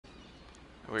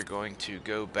We're going to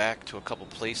go back to a couple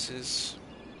places.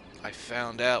 I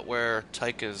found out where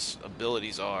Taika's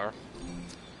abilities are.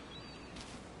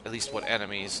 At least what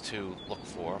enemies to look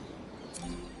for.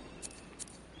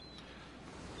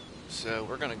 So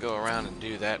we're going to go around and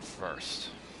do that first.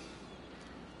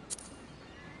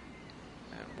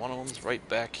 And one of them's right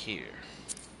back here.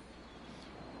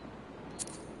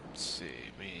 Let's see,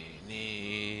 we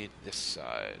need this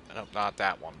side. Nope, not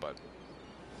that one, but...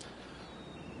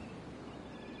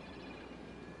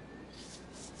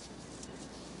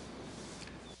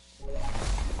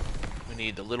 we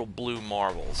need the little blue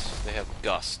marbles. They have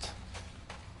gust.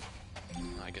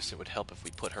 I guess it would help if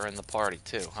we put her in the party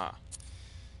too, huh?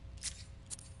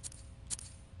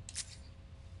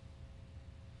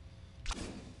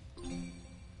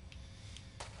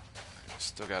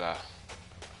 Still gotta...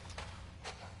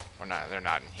 or not, they're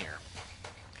not in here.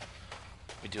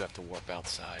 We do have to warp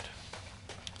outside.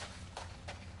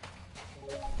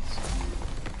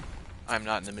 I'm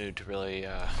not in the mood to really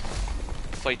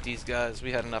fight these guys.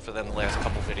 We had enough of them the last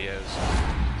couple videos.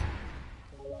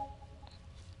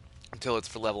 Until it's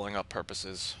for leveling up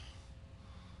purposes.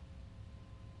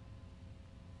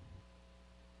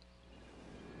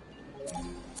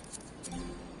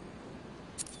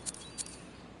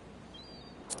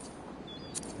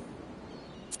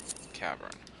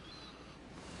 Cavern.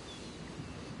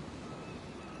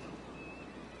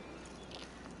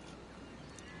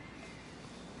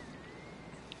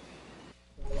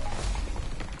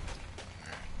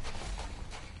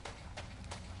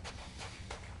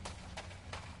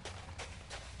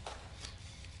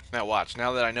 Now watch,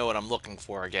 now that I know what I'm looking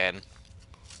for again.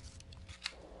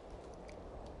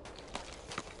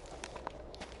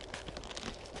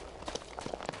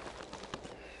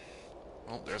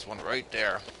 Oh, there's one right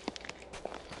there.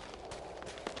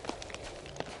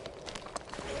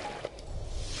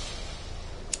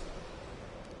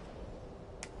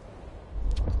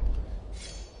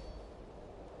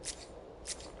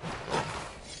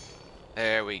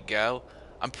 There we go.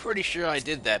 I'm pretty sure I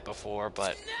did that before,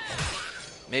 but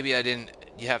maybe I didn't.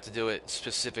 You have to do it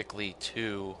specifically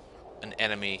to an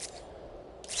enemy.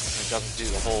 It doesn't do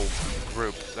the whole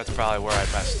group. That's probably where I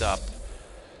messed up.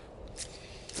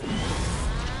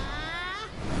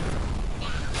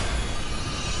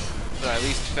 But I at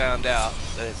least found out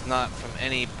that it's not from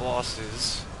any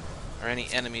bosses or any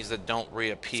enemies that don't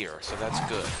reappear, so that's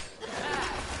good.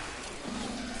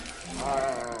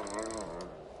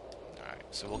 Alright,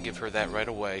 so we'll give her that right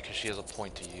away because she has a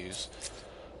point to use.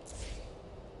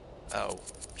 Oh,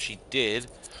 she did.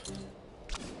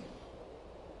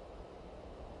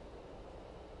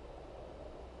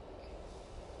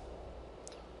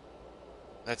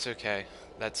 That's okay.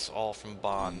 That's all from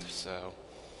Bond, so...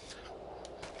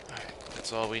 alright,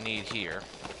 that's all we need here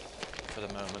for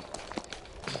the moment.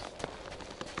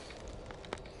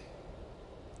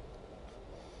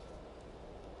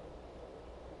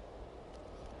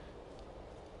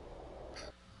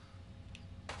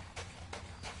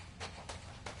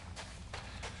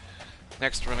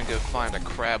 Next, we're gonna go find a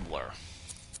Crabbler.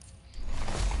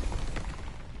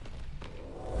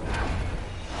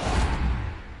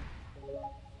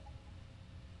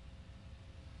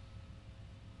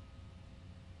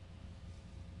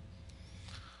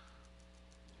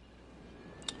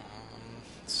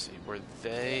 Let's see, were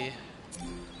they... I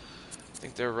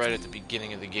think they're right at the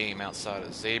beginning of the game outside of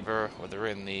Zaber, or they're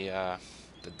in the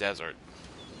desert.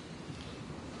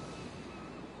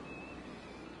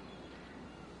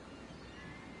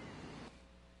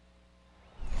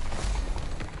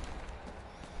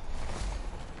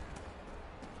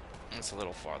 It's a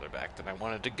little farther back than I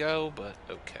wanted to go, but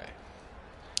okay.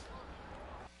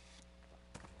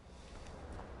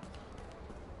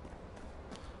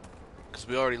 Because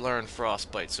we already learned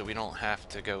Frostbite, so we don't have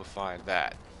to go find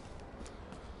that.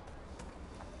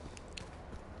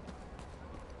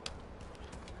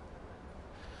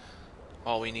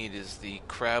 All we need is the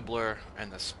Crabbler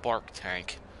and the Spark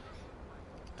Tank.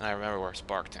 And I remember where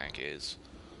Spark Tank is.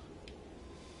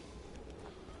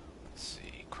 Let's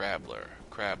see, Crabbler.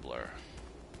 Crabbler.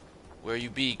 Where you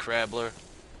be, Crabbler?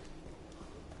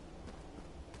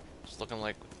 It's looking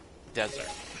like desert.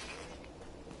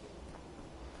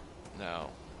 No,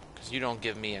 because you don't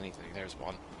give me anything. There's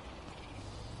one.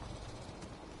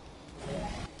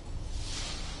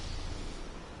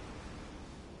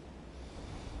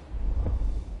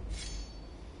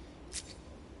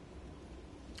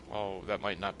 Oh, that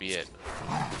might not be it.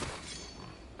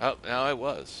 Oh, no, it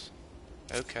was.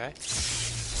 Okay.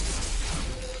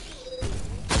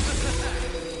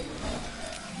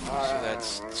 So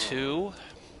that's 2.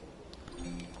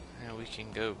 Now we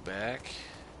can go back.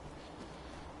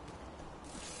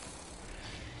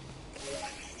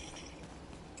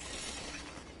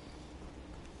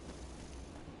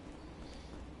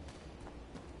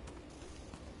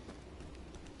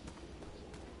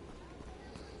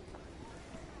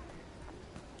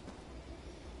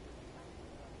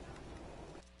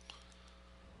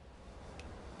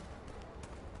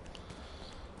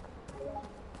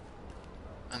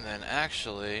 And then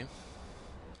actually,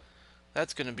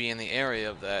 that's going to be in the area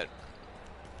of that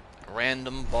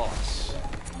random boss.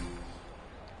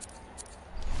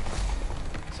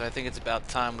 So I think it's about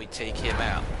time we take him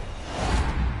out.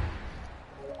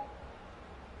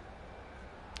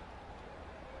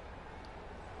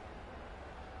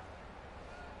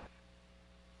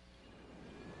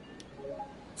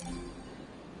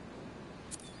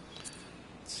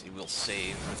 Let's see, we'll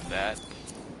save with that.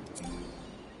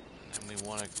 And we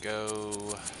want to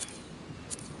go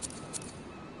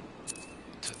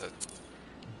to the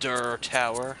Durr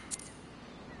Tower.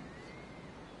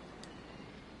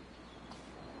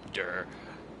 Durr.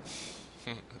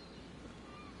 And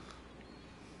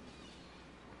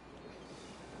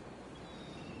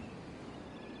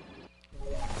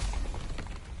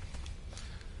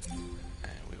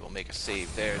we will make a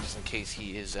save there just in case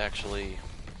he is actually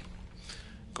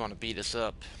going to beat us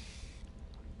up.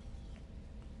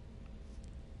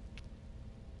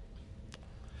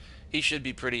 He should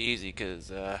be pretty easy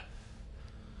because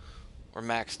we're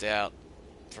maxed out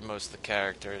for most of the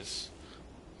characters.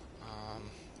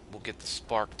 We'll get the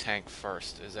spark tank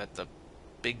first. Is that the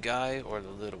big guy or the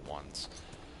little ones?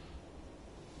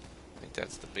 I think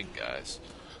that's the big guys.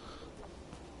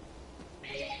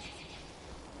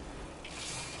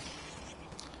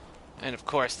 And of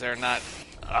course they're not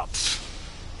up.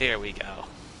 Here we go.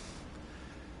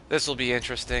 This will be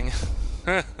interesting.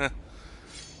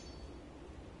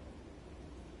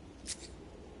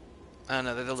 Oh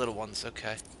no, they're the little ones,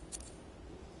 okay.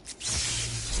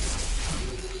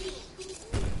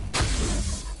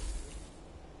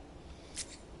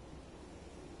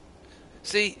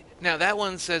 See, now that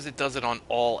one says it does it on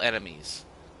all enemies.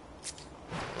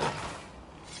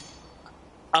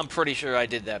 I'm pretty sure I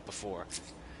did that before.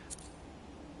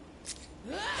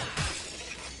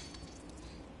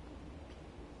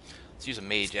 Let's use a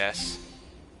mage S.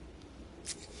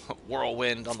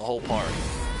 Whirlwind on the whole party.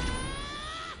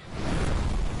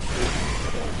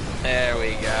 There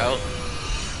we go.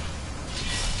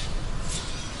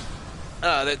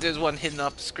 Oh, there's one hidden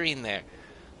off the screen there.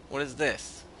 What is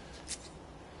this?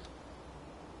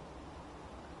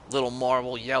 Little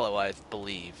marble yellow, I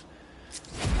believe.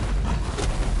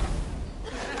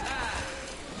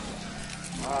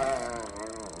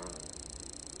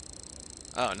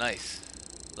 Oh, nice.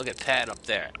 Look at Pat up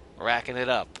there, racking it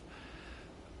up.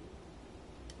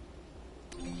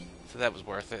 So that was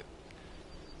worth it.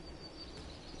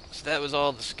 So that was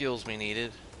all the skills we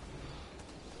needed.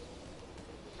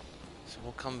 So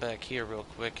we'll come back here real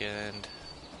quick and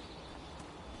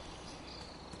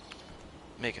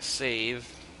make a save,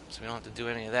 so we don't have to do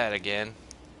any of that again.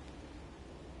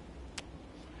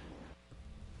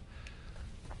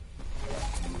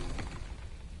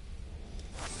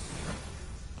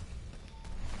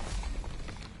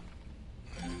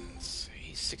 Let's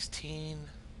see, 16.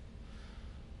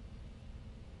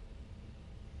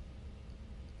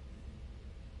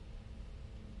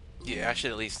 Yeah, I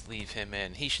should at least leave him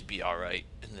in. He should be alright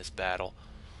in this battle.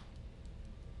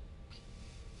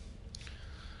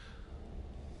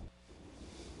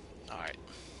 Alright.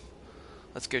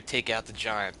 Let's go take out the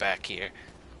giant back here.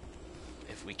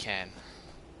 If we can.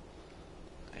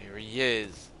 Here he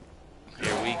is.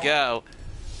 Here we go.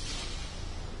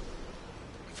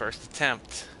 First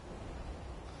attempt.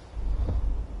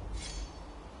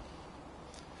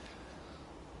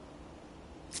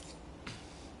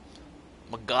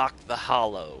 Magok the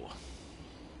Hollow.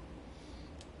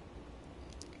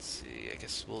 Let's see, I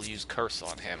guess we'll use Curse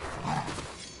on him.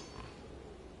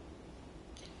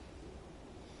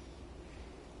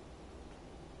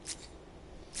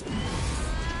 See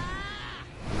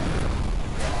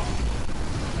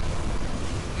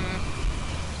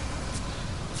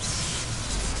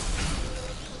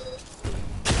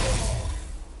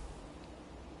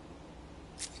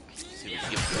if we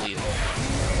can get bleeding.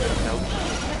 Nope.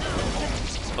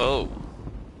 Oh.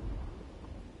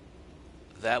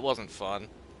 That wasn't fun.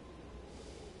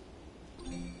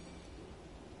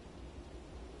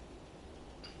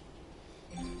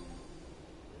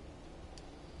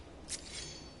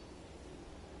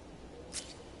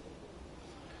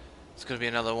 It's gonna be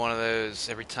another one of those,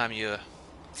 every time you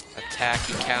attack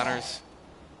he counters.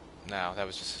 No, that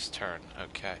was just his turn.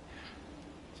 Okay.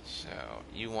 So,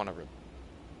 you want to...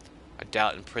 I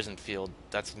doubt in Prison Field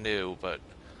that's new, but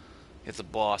it's a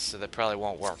boss, so that probably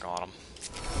won't work on him.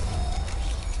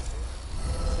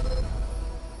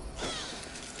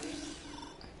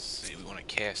 Let's see, we want to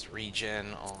cast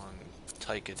Regen on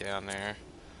Taika down there.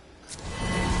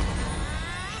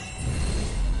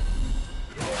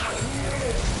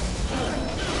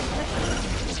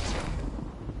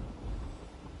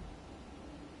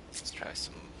 Let's try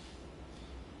some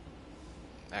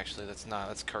Actually, let's not.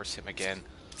 Let's curse him again.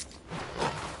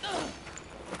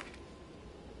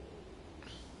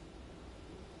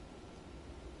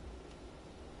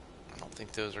 I don't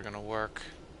think those are gonna work.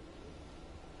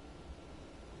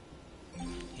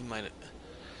 He might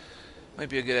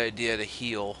be a good idea to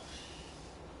heal.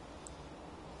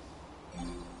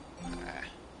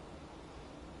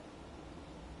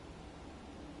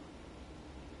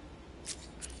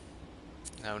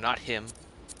 No, not him.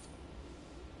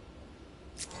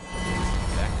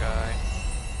 That guy.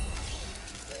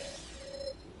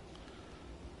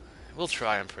 We'll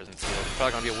try on Prison Field. It's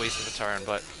probably gonna be a waste of a turn,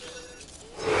 but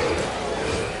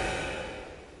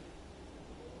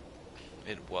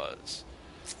it was.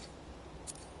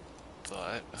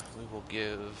 But we will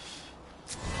give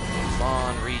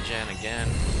Bond regen again.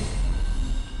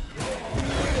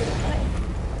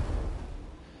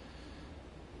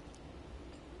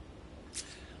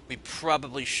 We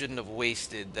probably shouldn't have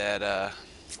wasted that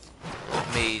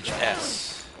Mage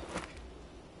S.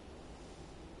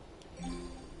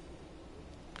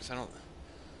 Because I don't...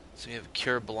 So we have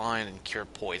Cure Blind and Cure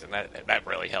Poison. That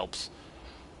really helps.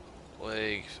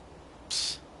 Like...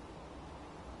 Psst.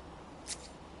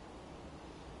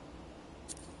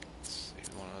 Let's see,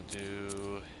 we want to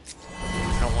do...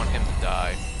 I don't want him to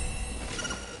die.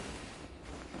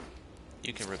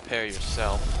 You can repair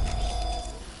yourself.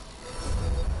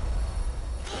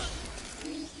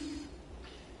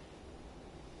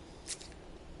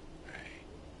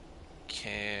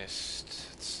 Cast,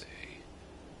 let's see,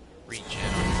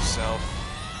 regen on yourself.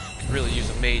 Could really use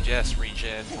a Mage S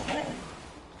regen.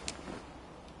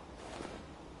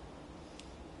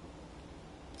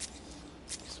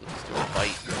 So let's do a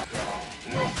bite.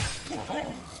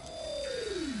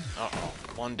 Uh-oh,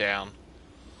 one down.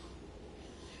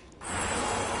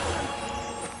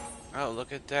 Oh,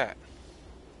 look at that.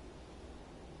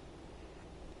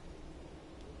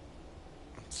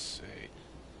 Let's see.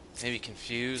 Maybe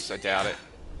confused? I doubt it.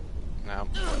 No.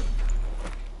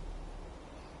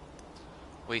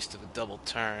 Waste of a double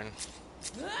turn.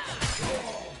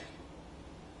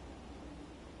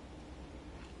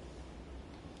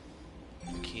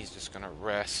 I think he's just gonna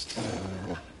rest.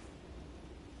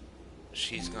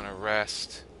 She's gonna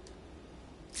rest.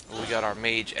 We got our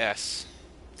Mage S.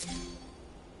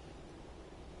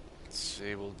 Let's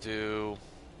see, we'll do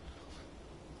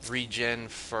regen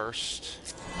first.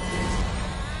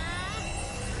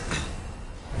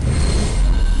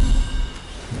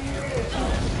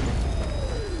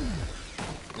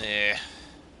 Yeah.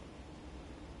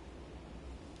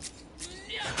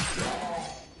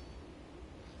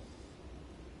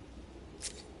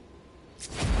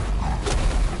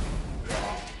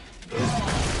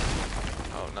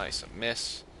 Oh, nice, a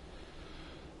miss.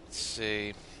 Let's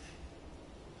see.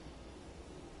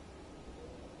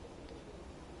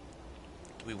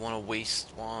 Do we want to waste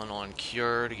one on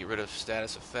Cure to get rid of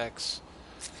status effects?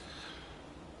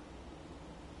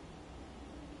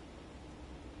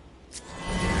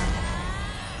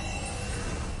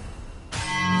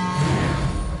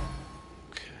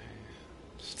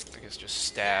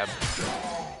 Stab.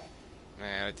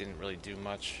 Man, it didn't really do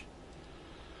much.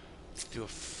 Let's do a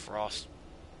frost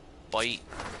bite.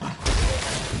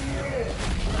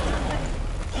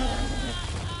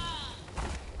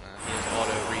 Here's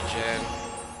auto regen.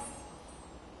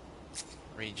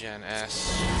 Regen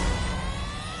S.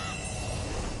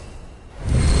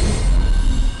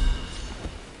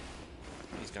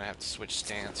 He's gonna have to switch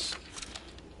stance.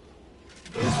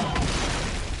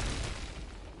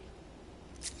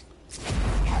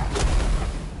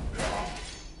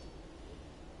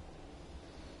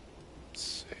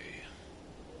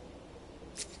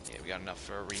 Got enough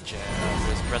for a regen,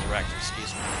 resurrect,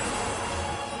 excuse me.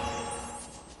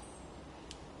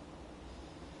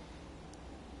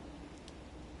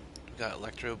 We got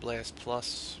Electro Blast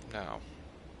plus? No.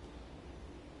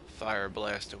 Fire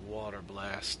Blast and Water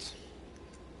Blast.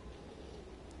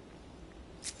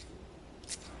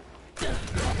 Alright,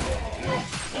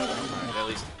 at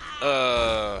least...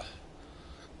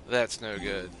 that's no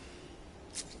good.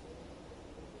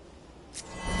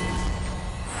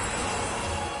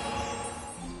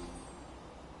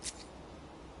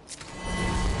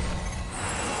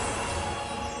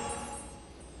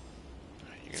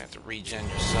 Have to regen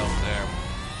yourself there.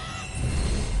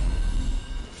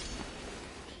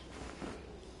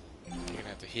 You're gonna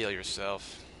have to heal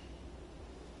yourself.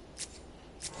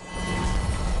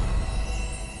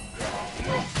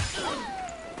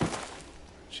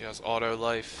 She has auto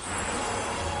life.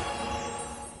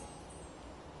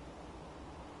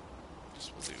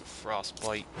 Just will do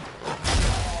frostbite.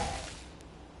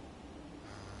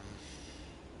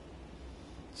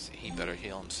 See, he better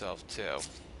heal himself too.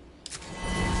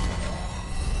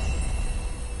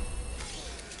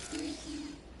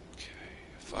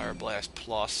 Fire Blast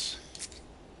Plus.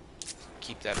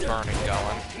 Keep that burning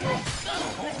going.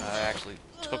 I actually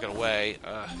took it away.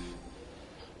 Let's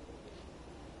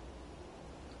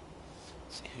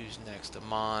see who's next.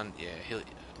 Amon. Yeah,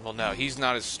 well, no, he's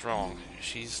not as strong.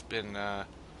 She's been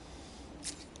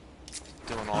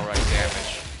doing all right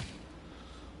damage.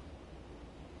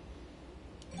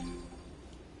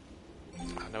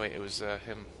 Oh, no, wait, it was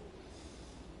him.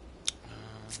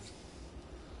 It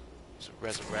was a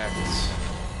Resurrect.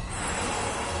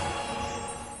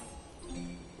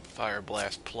 Fire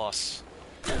Blast Plus.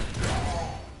 Let's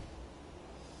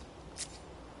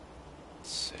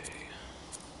see.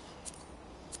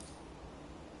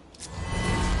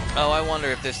 Oh, I wonder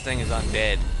if this thing is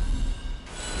undead.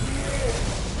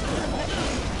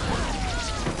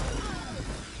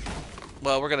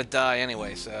 Well, we're gonna die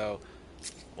anyway, so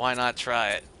why not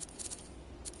try it?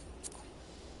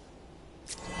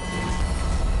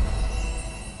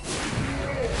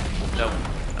 Nope.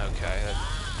 Okay.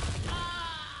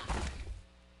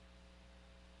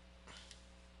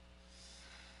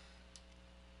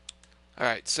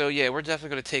 Alright, so yeah, we're definitely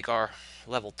going to take our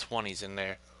level 20s in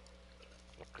there.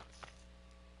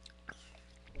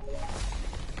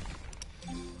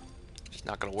 Just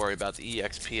not going to worry about the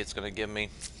EXP it's going to give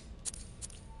me.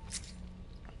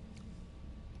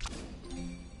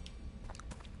 And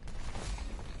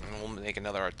we'll make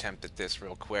another attempt at this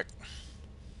real quick.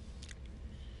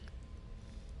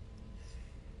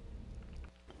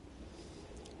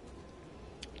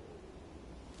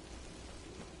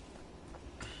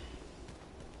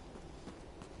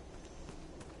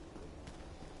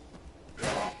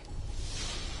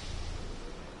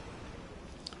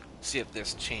 See if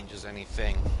this changes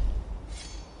anything.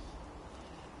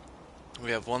 We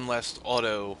have one less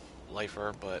auto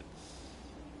lifer, but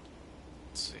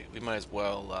let's see. We might as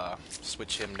well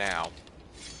switch him now.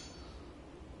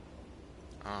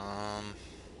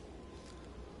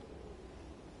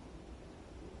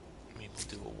 Maybe we'll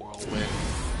do a whirlwind.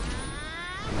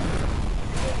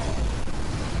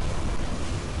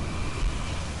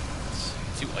 Let's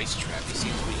see. Do ice trap. He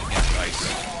seems weak against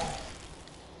ice.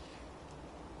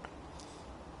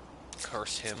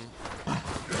 Curse him.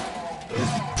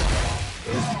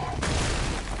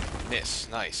 Miss.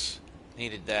 Nice.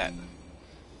 Needed that.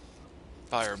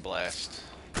 Fire Blast.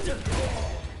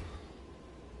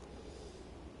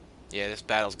 Yeah, this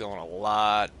battle's going a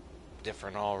lot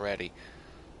different already.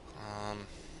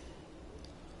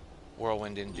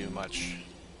 Whirlwind didn't do much.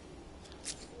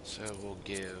 So we'll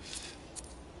give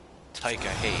Tyke a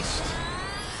haste.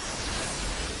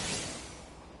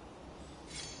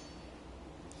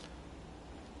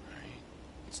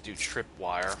 Let's do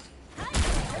Tripwire.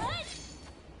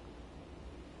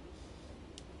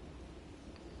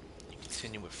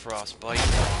 Continue with Frostbite.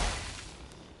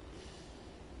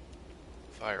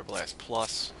 Fire Blast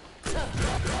Plus. Right.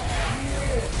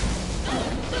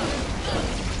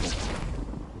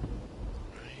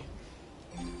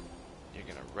 You're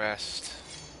gonna rest.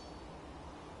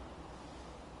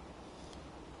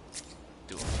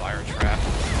 Do a Fire Trap.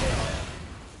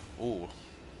 Ooh.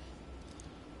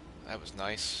 That was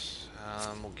nice.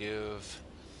 We'll give.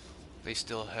 He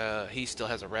still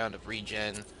has a round of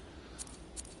regen.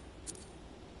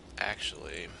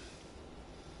 Actually,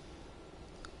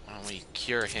 why don't we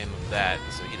cure him of that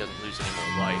so he doesn't lose any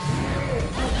more life?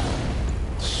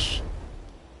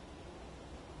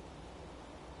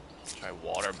 Try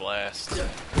Water Blast.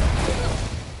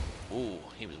 Ooh,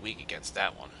 he was weak against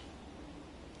that one.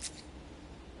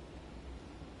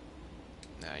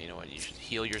 Now, you know what? You should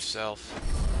heal yourself.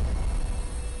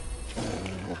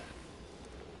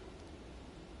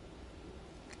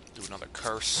 Do another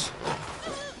curse.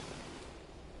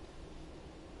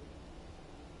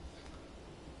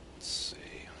 Let's see.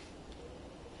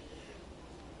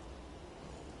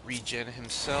 Regen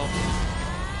himself.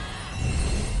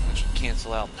 That should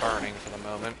cancel out burning for the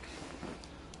moment.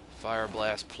 Fire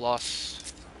Blast Plus.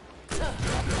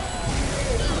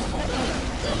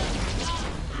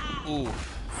 Ooh.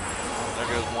 There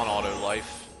goes one auto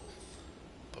life.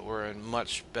 But we're in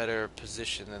much better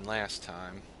position than last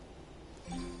time.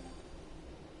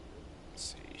 Let's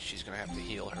see, she's gonna have to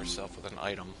heal herself with an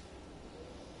item.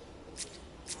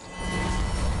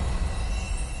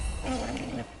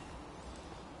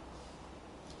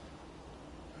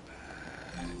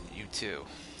 You too.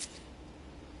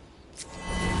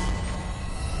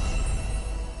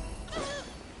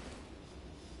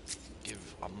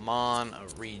 Give Amon a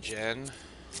regen.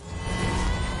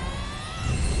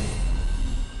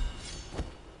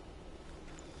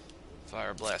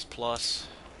 Fire Blast Plus.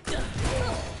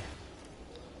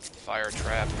 Fire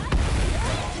trap.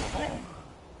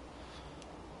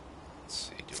 Let's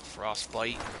see, do a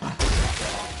frostbite.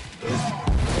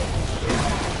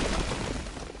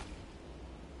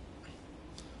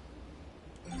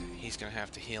 He's gonna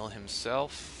have to heal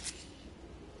himself.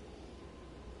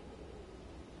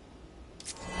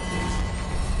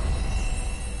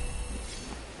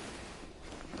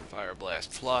 Fire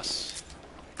blast plus.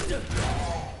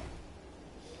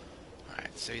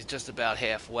 Alright, so he's just about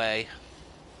halfway.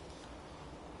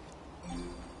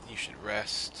 You should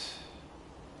rest.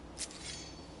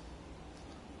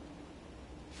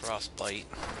 Frostbite.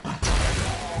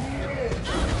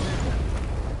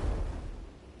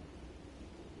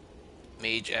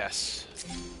 Mage S.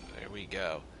 There we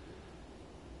go.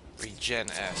 Regen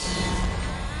S.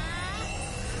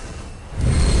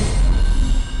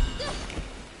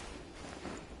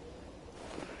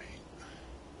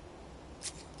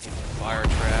 Fire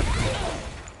trap.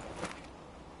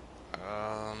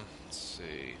 Let's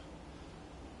see.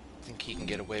 I think he can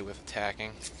get away with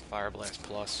attacking. Fire blast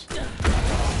plus.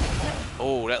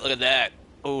 Oh, look at that.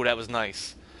 Oh, that was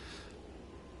nice.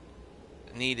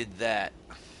 Needed that.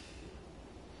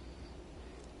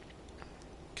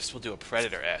 Guess we'll do a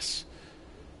Predator S.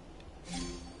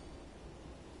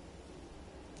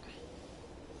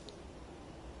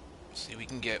 See, we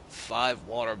can get 5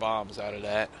 water bombs out of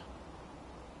that.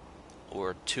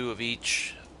 Or 2 of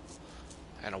each.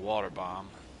 And a water bomb.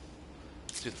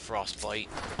 Let's do the frostbite.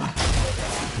 Oh,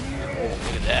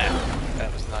 look at that.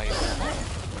 That was nice.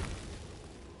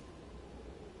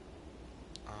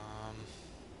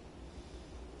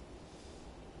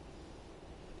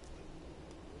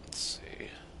 Let's see.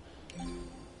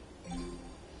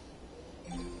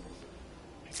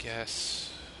 I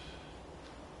guess.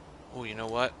 Oh, you know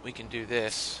what? We can do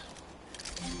this.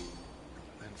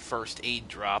 And first aid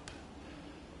drop.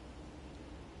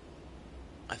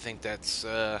 I think that's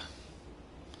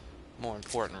more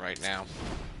important right now.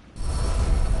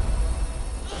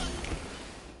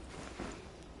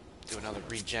 Do another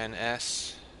regen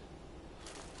S.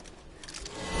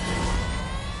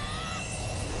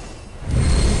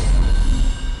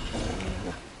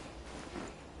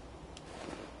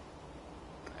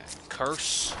 And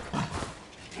curse.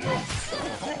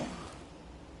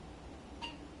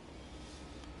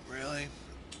 Really?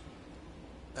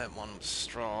 That one was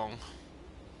strong.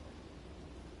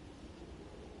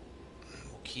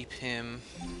 Keep him.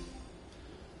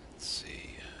 Let's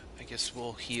see. I guess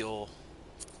we'll heal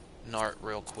Nart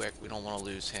real quick. We don't want to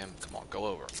lose him. Come on, go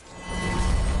over.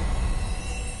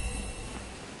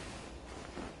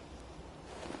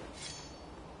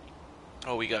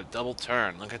 Oh, we got a double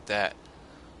turn. Look at that.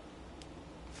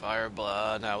 Fire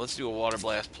blast. Now let's do a water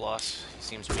blast plus. He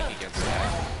seems weak against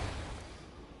that.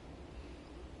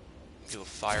 Do a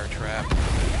fire trap.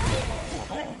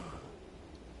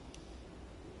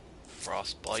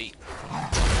 Frostbite.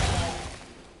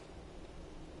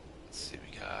 Let's see,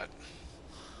 we got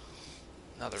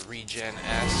another regen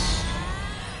S.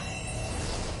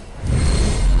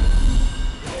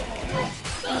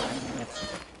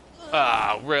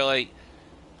 Ah, really?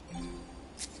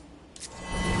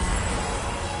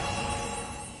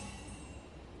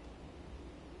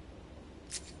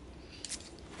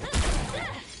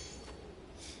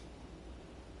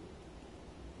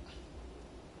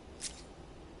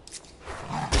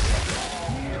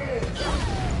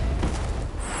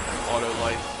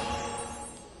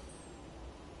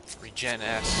 Gen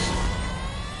S.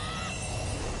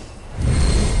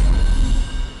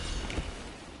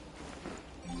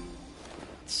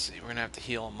 Let's see, we're gonna have to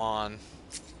heal him on.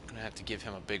 We're gonna have to give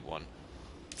him a big one.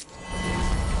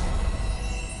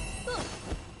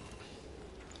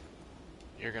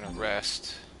 You're gonna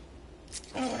rest.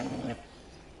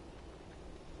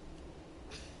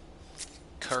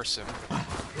 Curse him.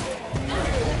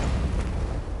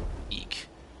 Eek.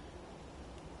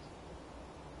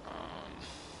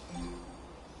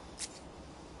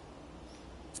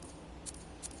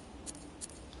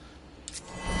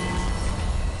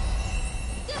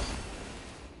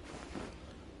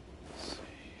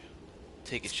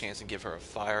 Take a chance and give her a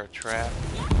fire trap.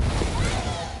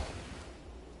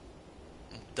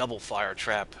 Double fire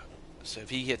trap. So if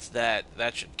he hits that,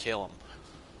 that should kill him.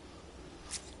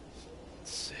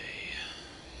 Let's see.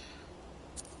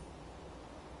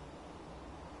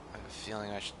 I have a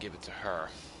feeling I should give it to her.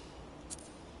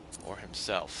 Or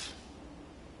himself.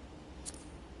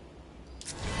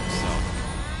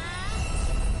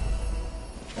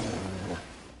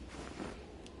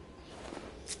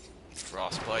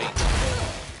 Frostbite.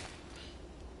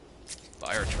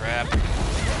 Fire trap.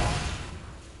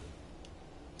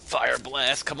 Fire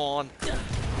blast, come on.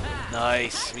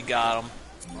 Nice, we got him.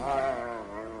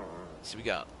 So we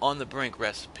got On the Brink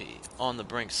recipe, On the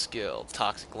Brink skill,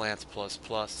 Toxic Lance plus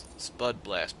plus, Spud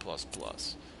Blast plus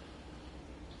plus.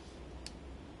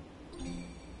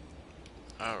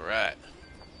 Alright.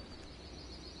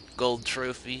 Gold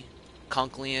trophy,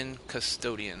 Conklian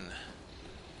Custodian.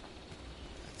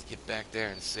 Let's get back there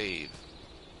and save.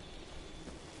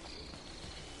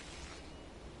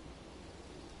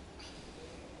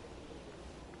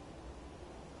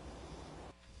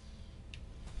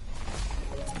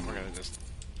 We're gonna just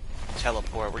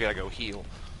teleport. We gotta go heal.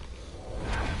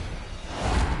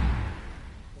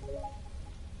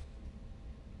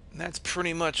 And that's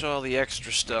pretty much all the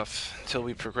extra stuff until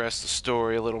we progress the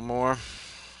story a little more.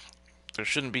 There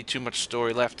shouldn't be too much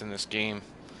story left in this game.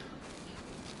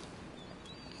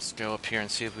 Let's go up here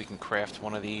and see if we can craft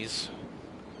one of these.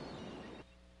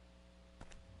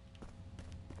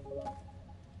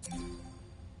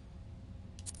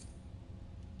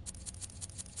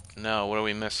 No, what are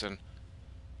we missing?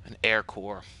 An air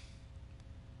core.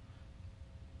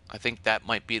 I think that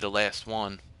might be the last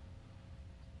one.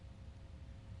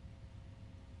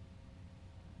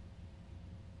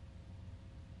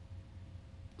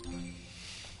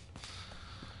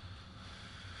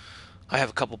 I have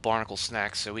a couple barnacle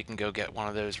snacks, so we can go get one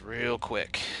of those real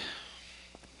quick.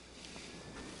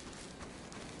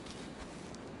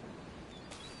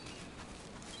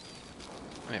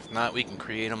 And if not, we can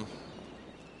create them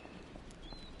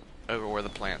over where the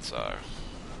plants are.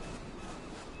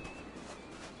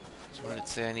 So what did it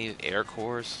say? I needed air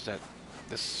cores? Is that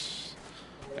this?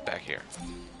 Get back here.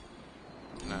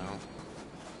 No.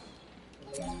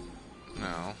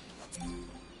 No.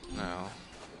 No.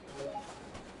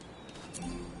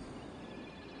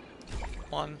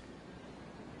 One.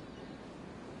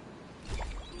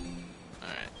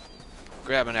 Alright.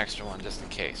 Grab an extra one just in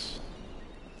case.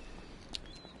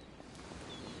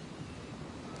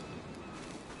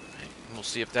 We'll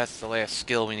see if that's the last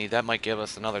skill we need. That might give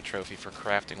us another trophy for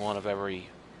crafting one of every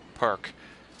perk.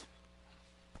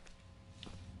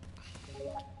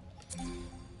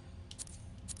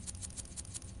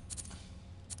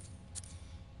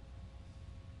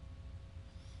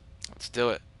 Let's do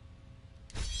it.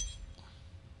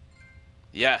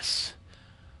 Yes!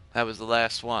 That was the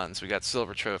last one. So we got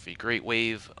silver trophy. Great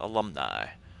Wave alumni.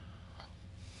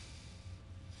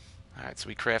 Alright, so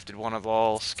we crafted one of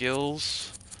all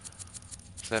skills.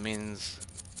 So that means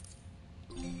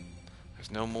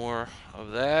there's no more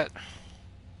of that.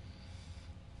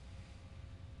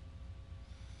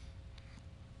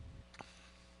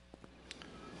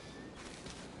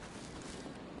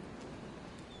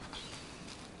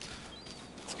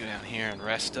 Let's go down here and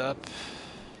rest up.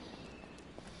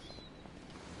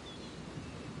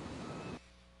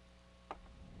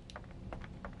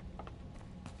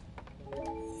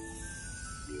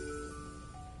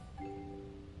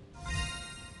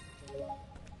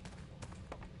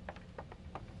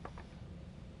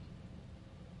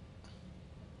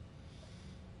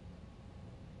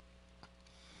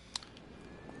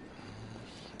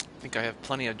 I think I have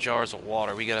plenty of jars of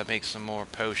water. We gotta make some more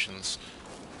potions.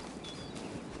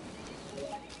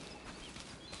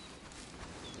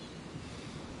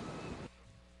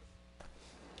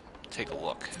 Take a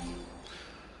look.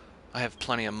 I have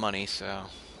plenty of money, so...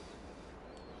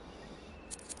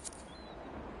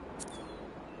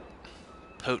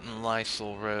 Potent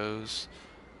Lysol Rose.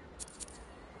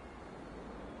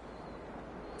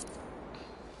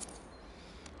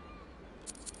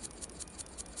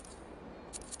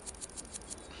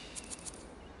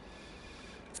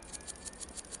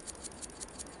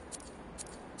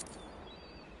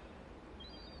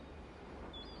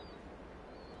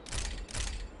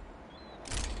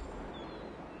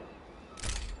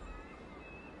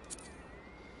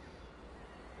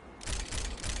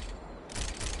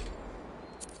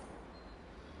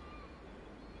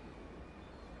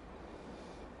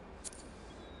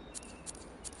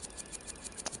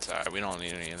 Alright, we don't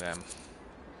need any of them.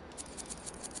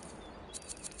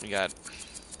 We got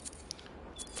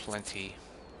plenty.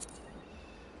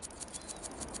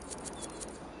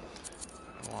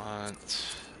 I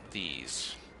want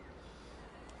these.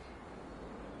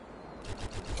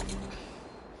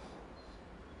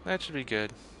 That should be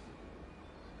good.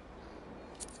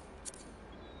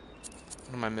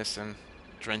 What am I missing?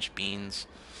 Drenched beans.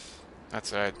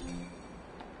 That's right.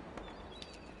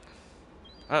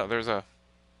 Oh, there's a...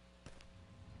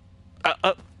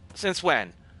 since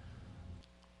when?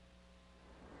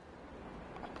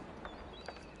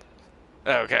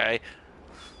 Okay.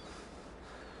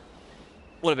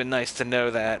 Would have been nice to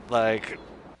know that, like,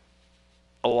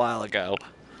 a while ago.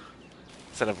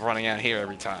 Instead of running out here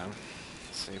every time.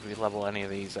 Let's see if we level any of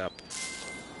these up.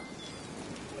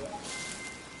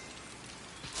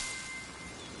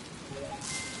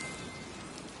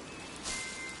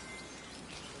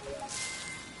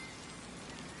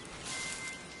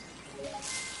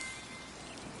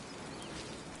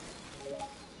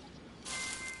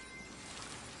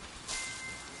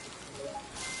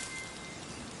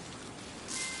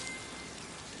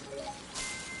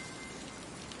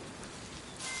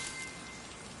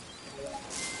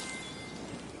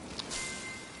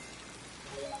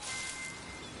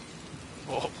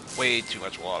 Oh, way too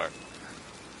much water.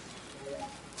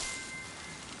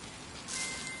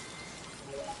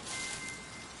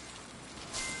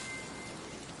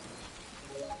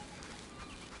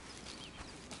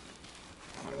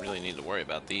 I really need to worry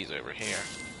about these over here.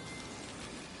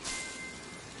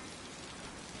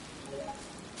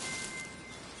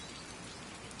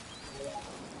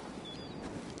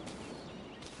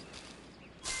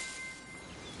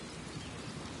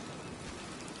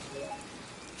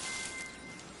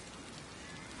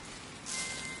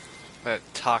 That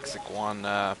toxic one,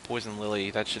 Poison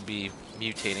Lily, that should be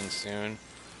mutating soon.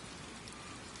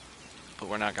 But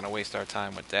we're not going to waste our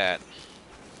time with that.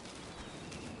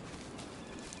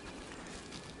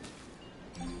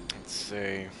 Let's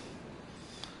see.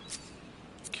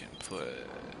 Can put...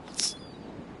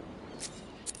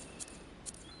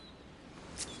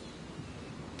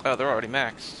 Oh, they're already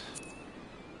maxed.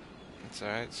 That's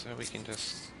alright, so we can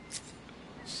just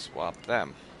swap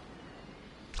them.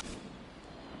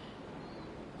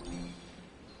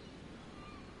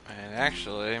 And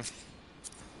actually...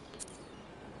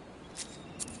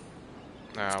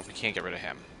 No, we can't get rid of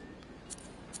him.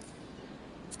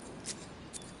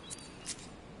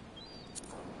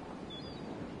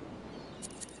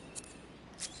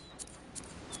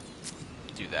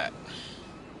 Do that.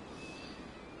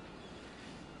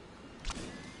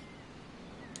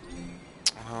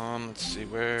 Let's see,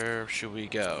 where should we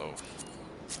go?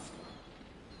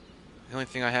 The only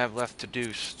thing I have left to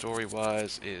do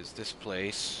story-wise is this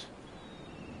place.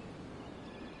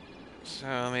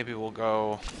 So maybe we'll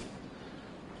go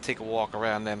take a walk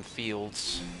around them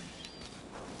fields.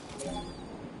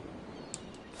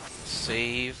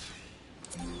 Save.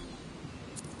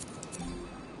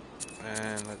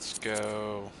 And let's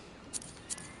go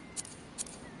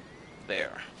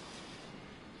there.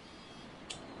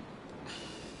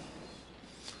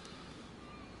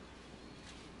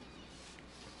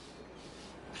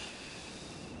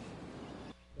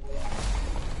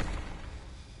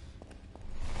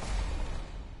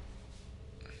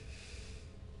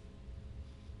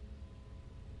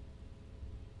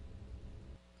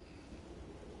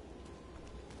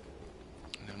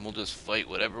 And we'll just fight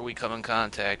whatever we come in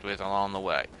contact with along the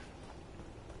way.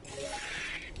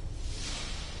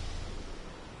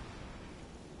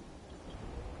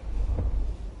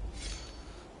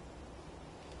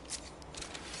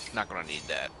 Not gonna need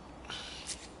that.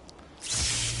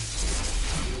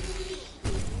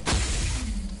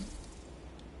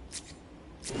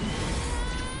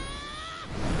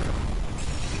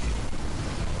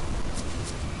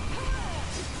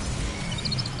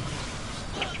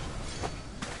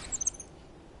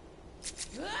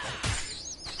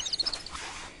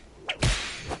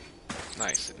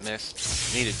 Nice, it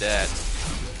missed. Needed that.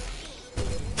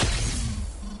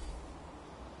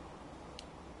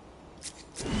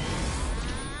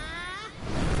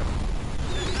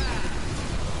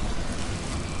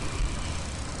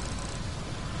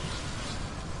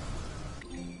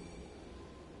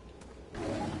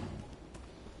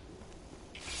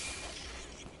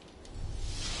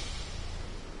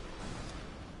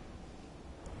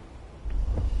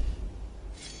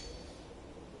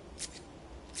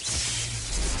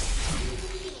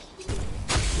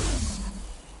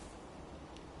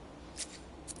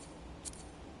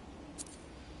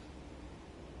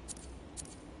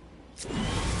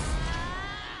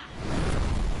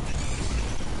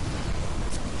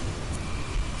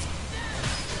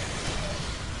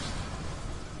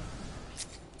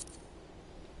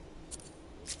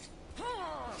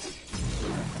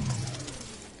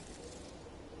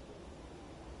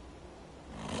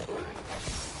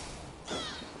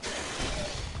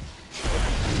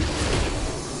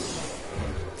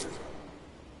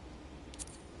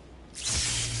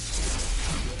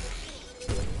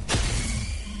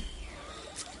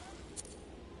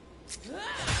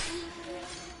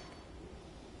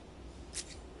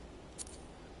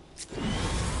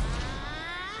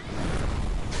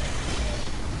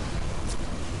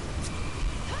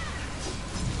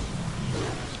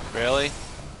 Really?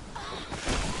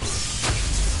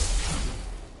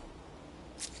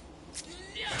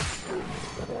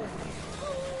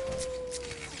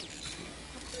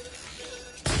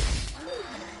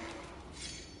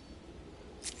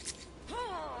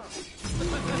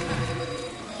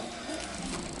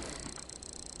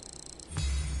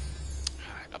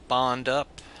 bond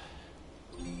up.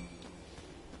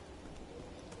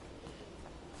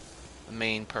 The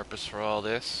main purpose for all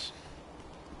this.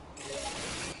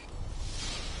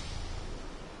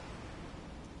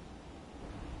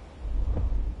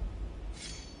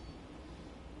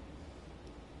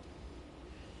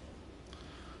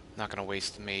 Not gonna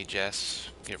waste the Mage S.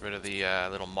 Get rid of the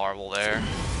little marvel there.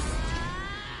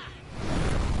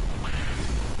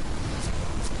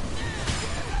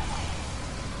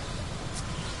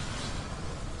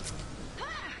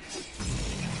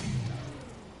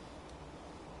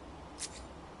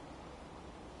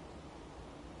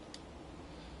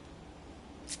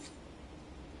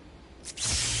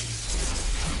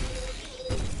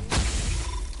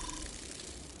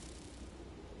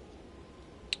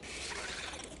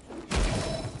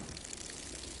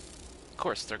 Of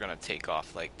course they're gonna take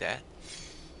off like that.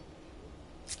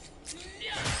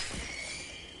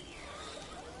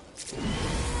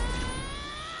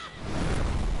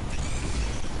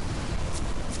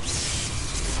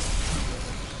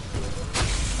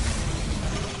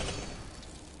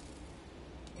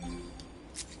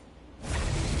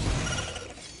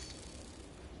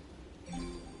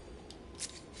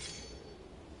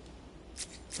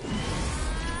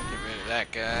 Get rid of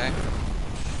that guy.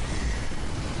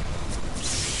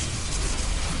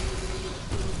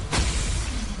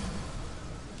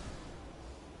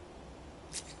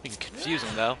 We can confuse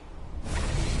him though.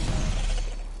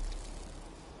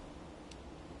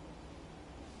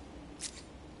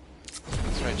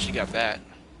 That's right, she got that.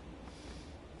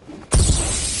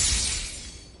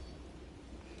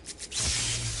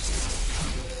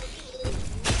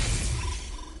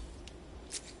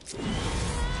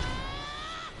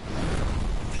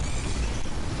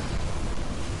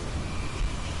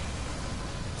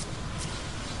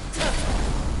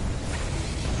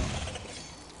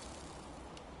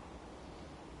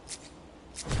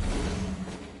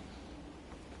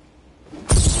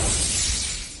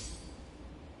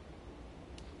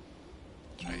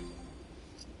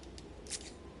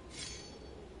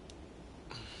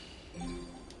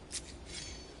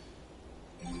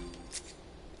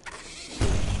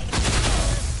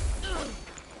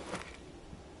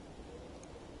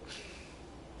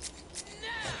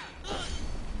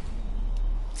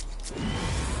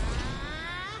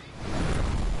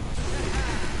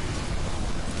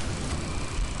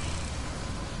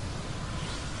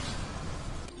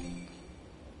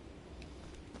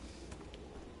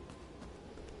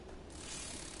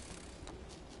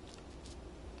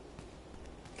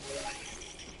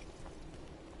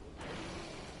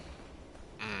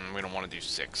 We don't want to do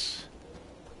 6.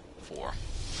 4.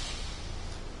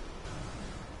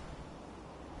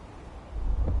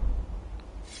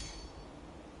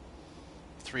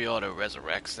 Three auto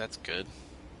resurrects, that's good.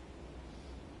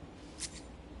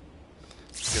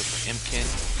 Let's go for Imkin.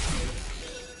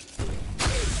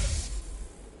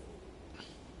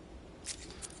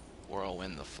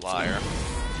 Whirlwind the Flyer.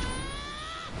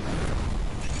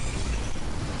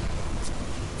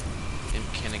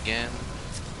 Imkin again.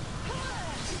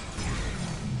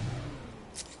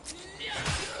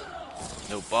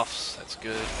 No buffs, that's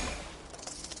good.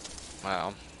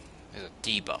 Wow, there's a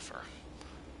debuffer.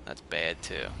 That's bad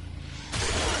too.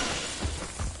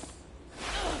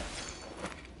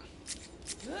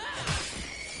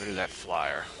 Rid of that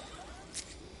flyer.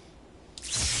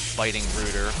 Biting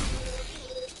Rooter.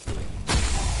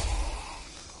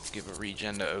 Give a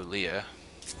regen to Olea.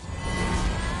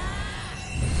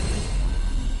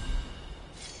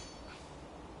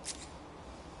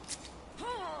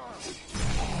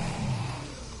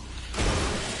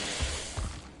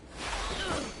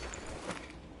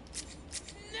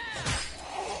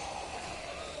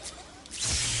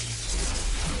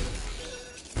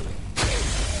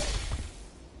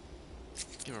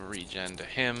 Give a regen to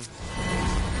him.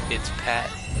 It's Pat.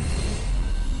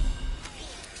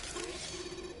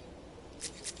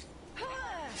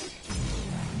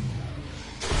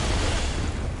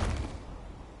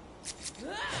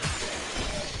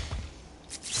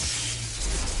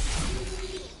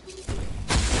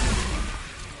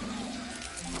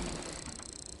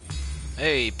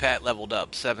 Hey, Pat leveled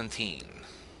up 17.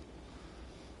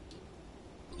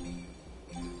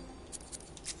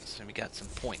 So we got some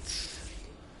points.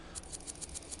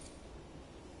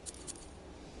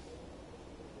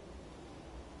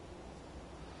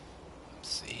 Let's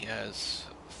see, he has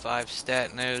 5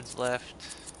 stat nodes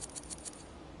left.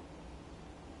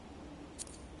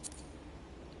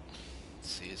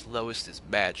 Let's see, his lowest is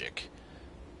magic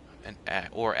and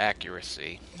or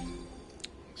accuracy.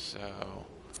 So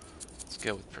let's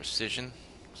go with precision,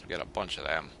 because we got a bunch of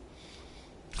them.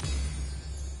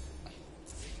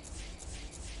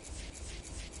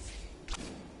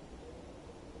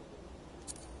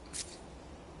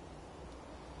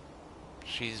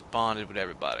 She's bonded with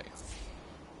everybody.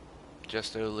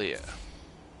 Just Olea.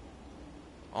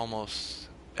 Almost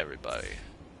everybody.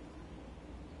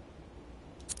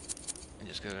 And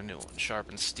just got a new one.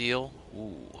 Sharpened steel.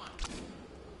 Ooh.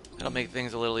 That'll make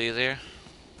things a little easier.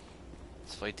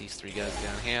 Let's fight these three guys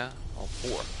down here. Oh,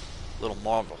 four. Little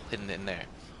marvel hidden in there.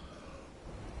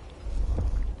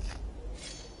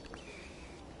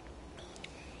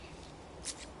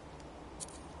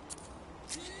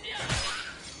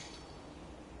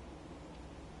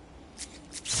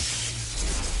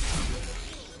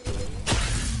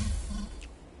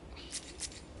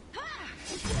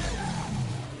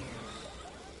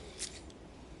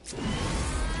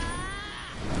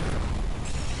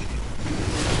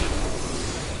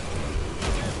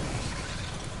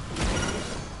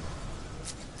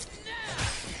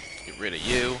 Rid of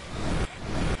you.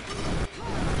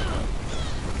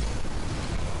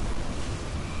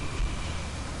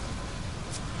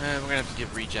 And we're gonna have to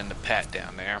give regen to Pat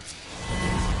down there.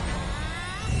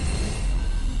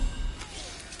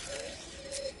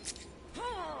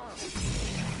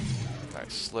 I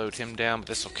slowed him down, but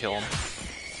this will kill him.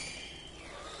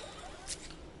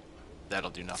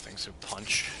 That'll do nothing, so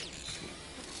punch.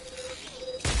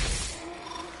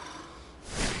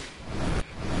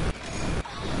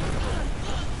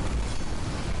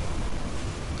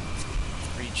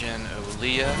 Regen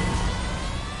Olea.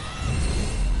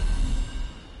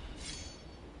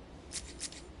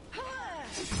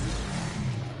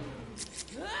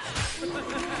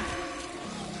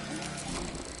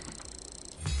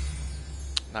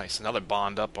 Nice, another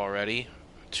bond up already.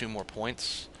 2 more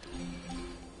points.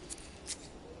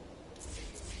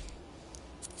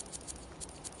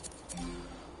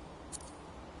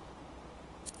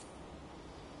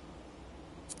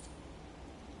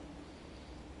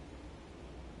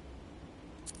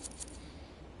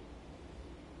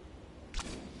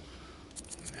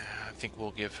 I think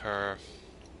we'll give her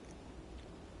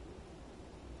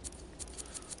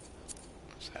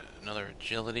another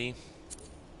agility.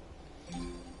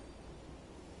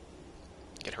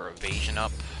 Get her evasion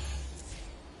up.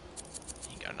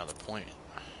 You got another point.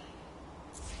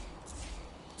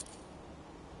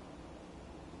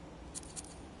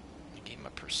 I gave him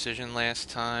a precision last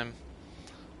time.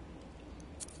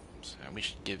 So we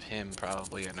should give him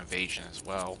probably an evasion as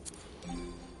well.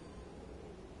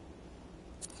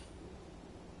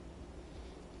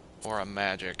 Or a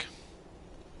magic.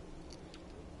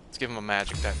 Let's give him a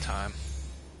magic that time.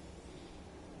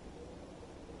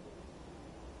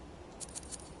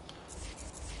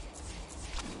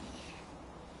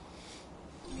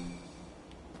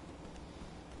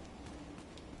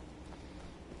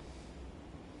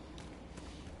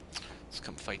 Let's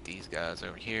come fight these guys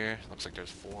over here. Looks like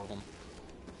there's 4 of them.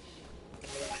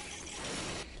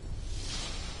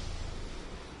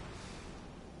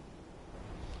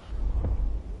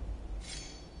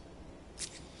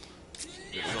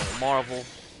 Get a little marvel.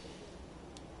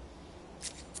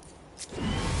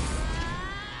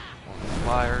 More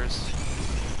flyers.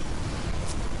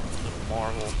 Little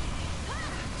marvel.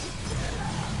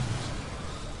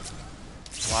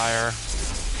 Flyer.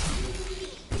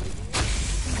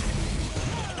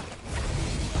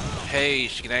 Hey,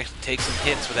 she can actually take some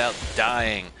hits without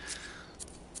dying.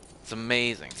 It's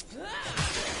amazing.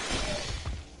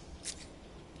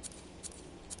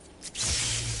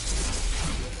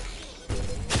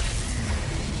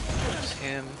 There's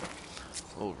him.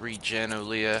 We'll regen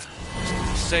Olea just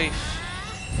to be safe.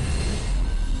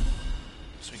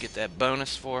 So we get that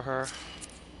bonus for her.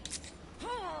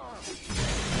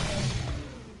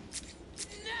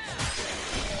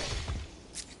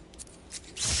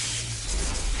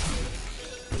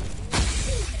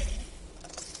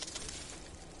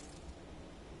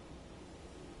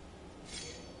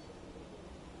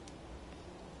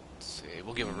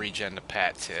 We'll give a regen to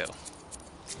Pat too.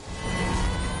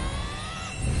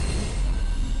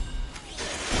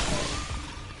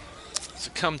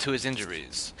 Succumb to his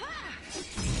injuries.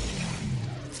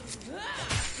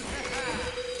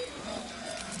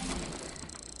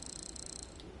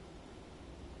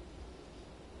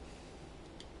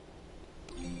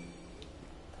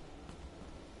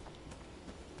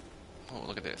 Oh,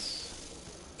 look at this.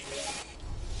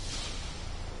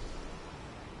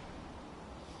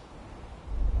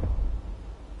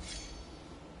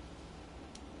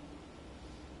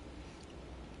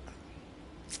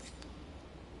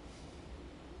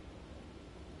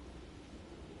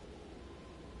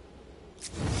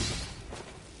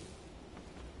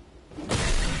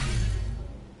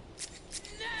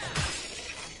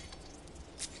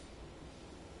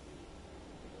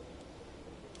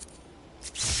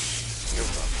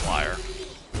 Flyer.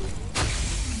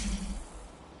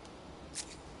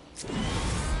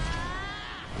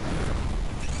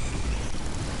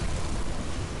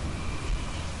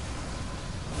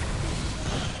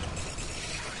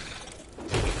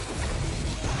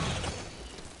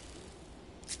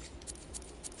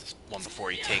 one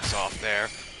before he takes off there.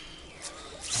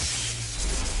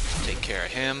 Take care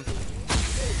of him.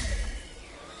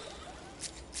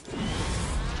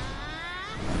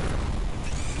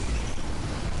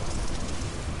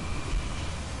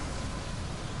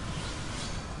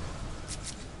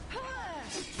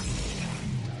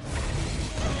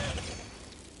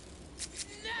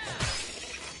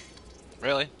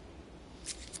 Really?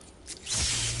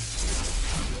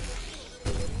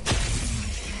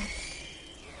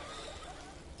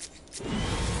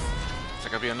 Is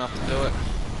that gonna be enough to do it?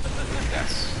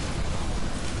 Yes.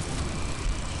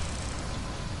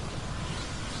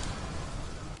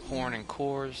 Horn and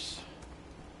cores.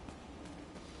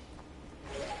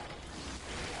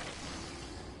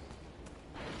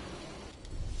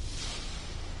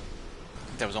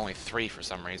 That was only 3 for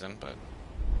some reason, but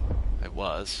it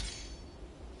was.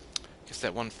 Guess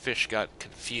that one fish got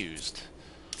confused.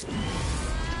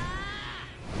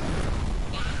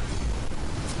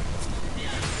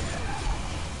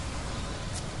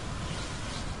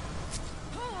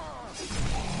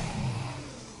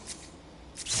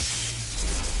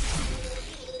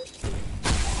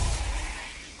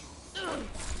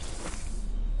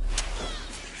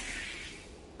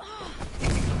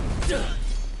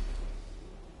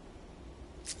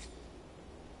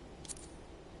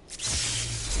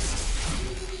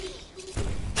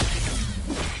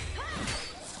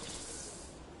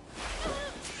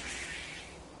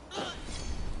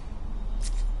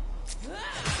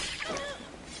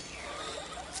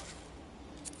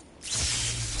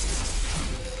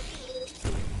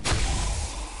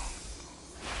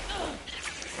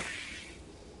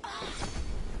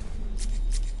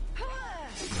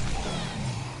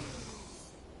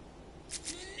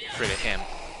 Rid of him.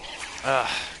 Ugh,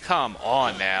 come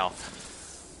on now.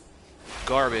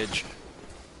 Garbage.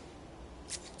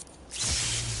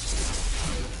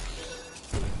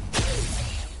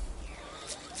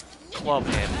 Club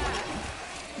him.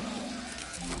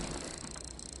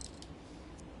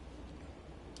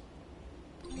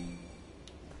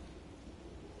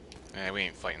 We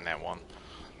ain't fighting that one.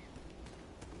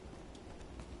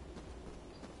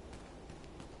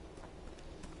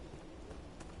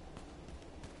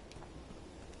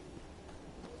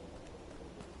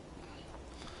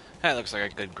 That looks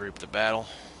like a good group to battle.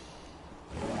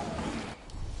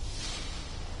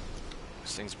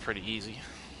 This thing's pretty easy.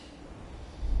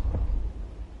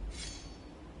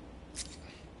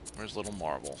 Where's Little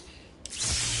Marble?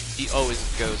 He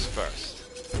always goes first.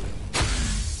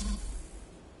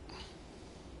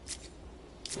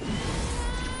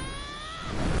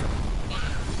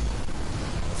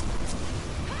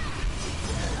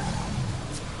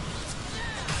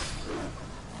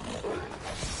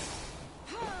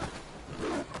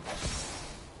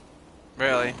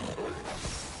 Really?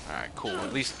 Alright, cool.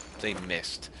 At least they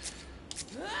missed.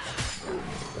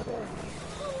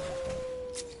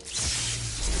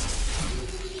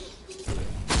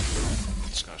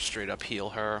 Just gonna straight up heal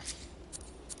her.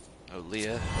 Oh,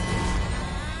 Leah.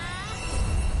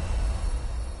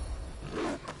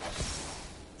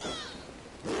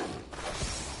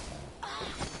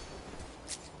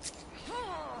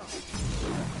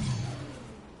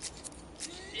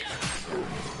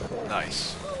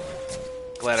 Nice.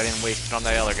 Glad I didn't waste it on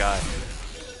that other guy.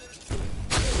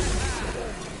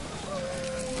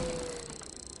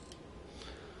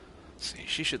 Let's see,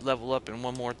 she should level up in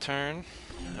one more turn.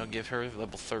 I'll give her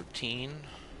level 13.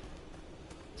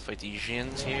 Let's fight these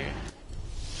Jins here.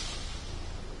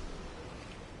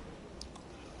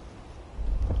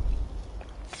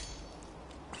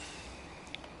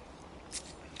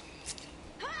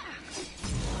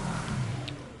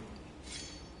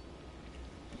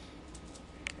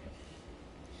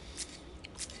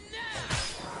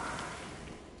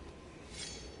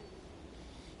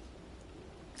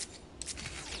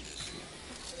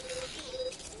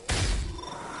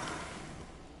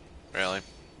 Really?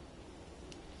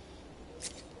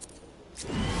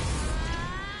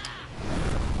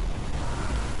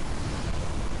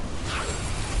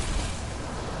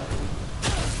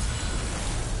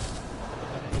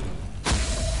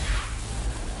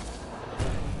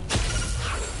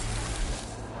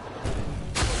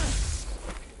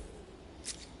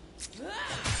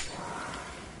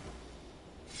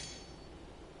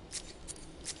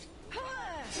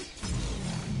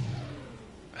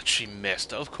 She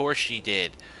missed. Of course she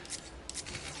did.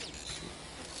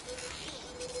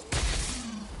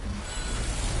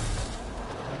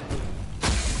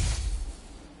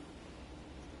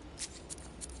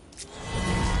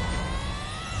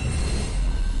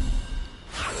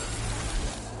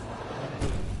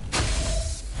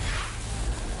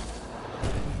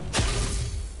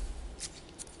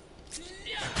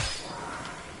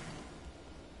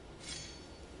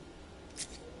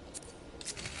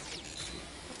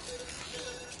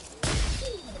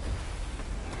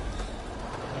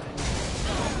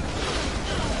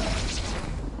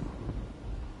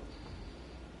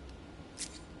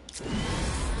 I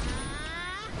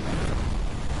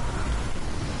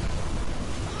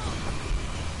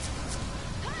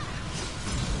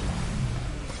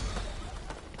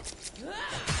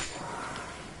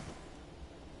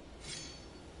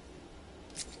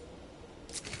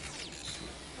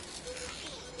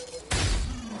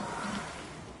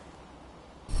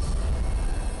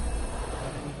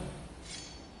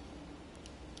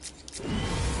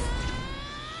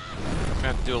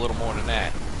have to do a little more than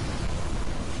that.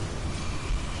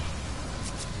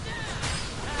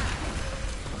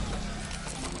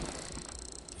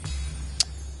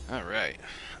 Alright.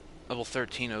 Level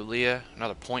 13 Olea.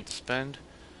 Another point to spend.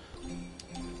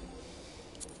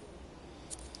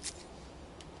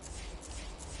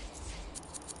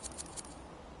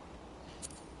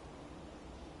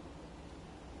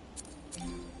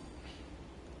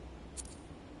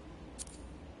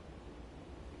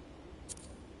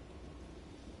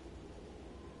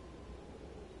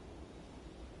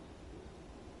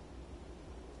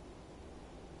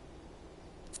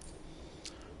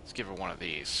 Let's give her one of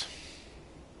these.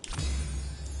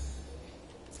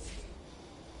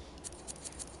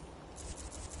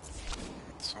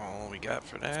 That's all we got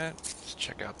for that. Let's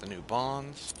check out the new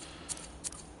bonds.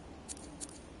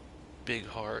 Big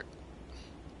heart.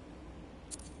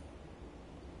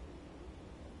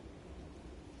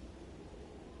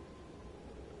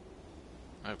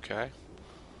 Okay.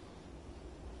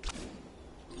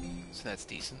 So that's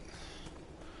decent.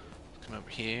 Come over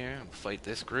here and fight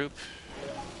this group.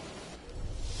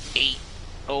 8.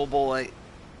 Oh boy.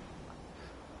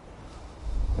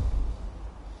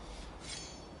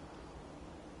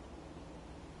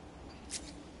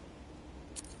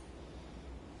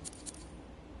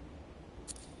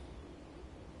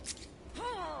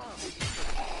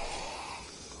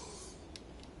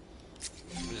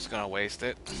 I'm just gonna waste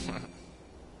it.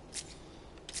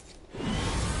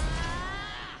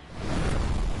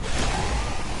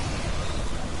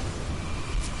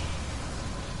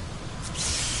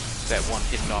 That one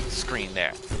hidden off the screen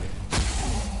there.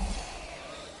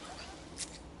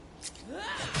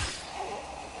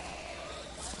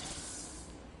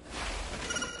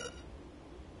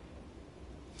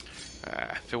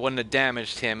 If it wouldn't have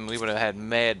damaged him, we would have had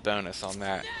mad bonus on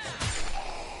that.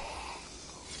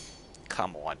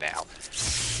 Come on now.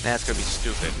 That's gonna be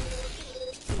stupid.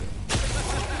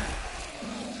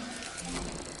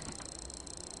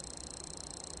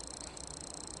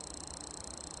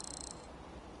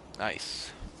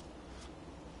 Nice.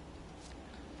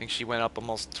 I think she went up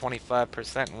almost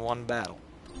 25% in one battle.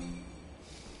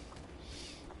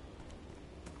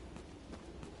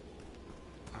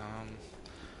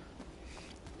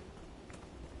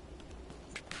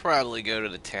 Probably go to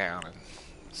the town and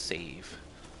save.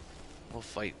 We'll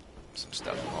fight some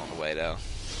stuff along the way, though.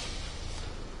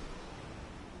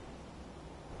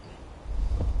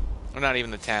 Or not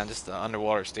even the town, just the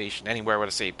underwater station, anywhere with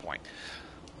a save point.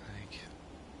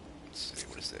 Let's see,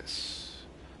 what is this?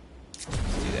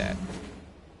 Let's do that.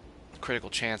 Critical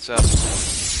chance up.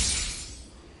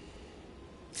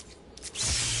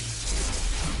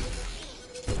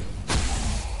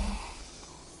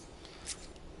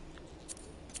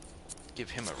 Give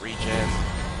him a regen.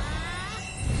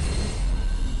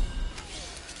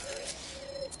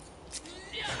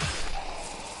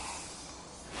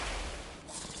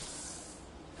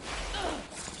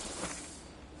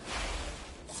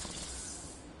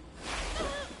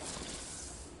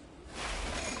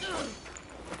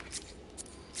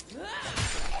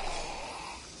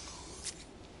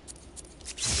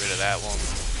 Get rid of that one.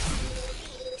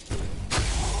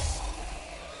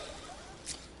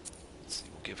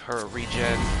 Give her a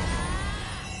regen.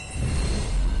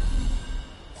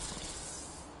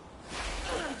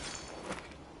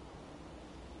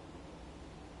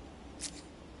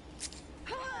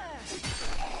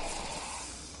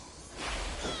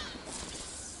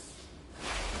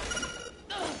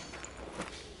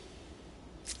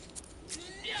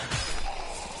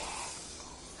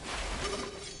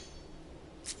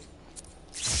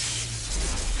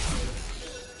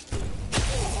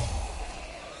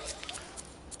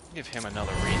 Give him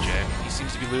another regen. He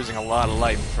seems to be losing a lot of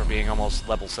life for being almost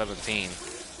level 17.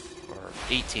 Or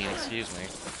 18, excuse me.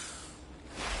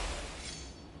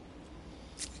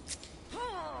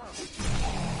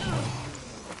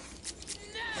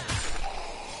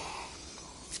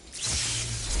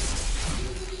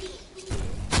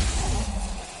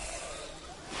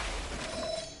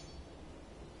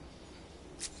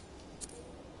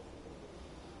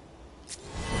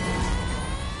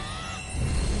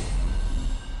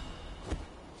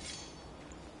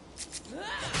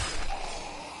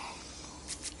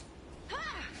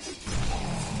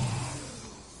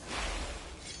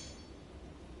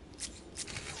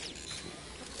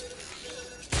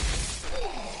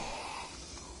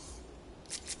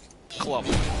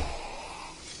 level.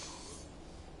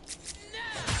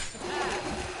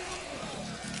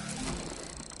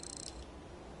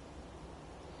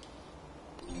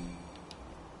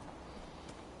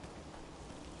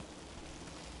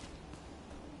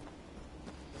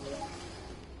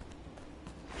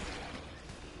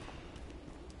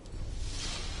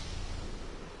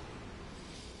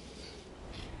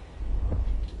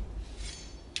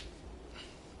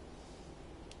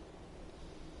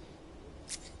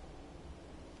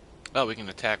 Oh, we can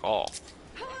attack all.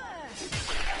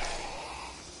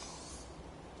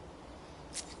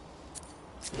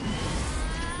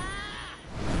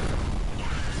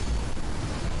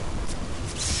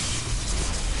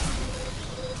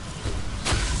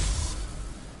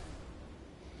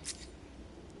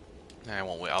 I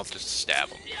won't wait. I'll just stab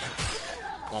him.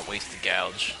 Won't waste the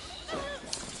gouge.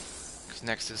 Because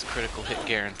next is critical hit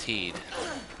guaranteed.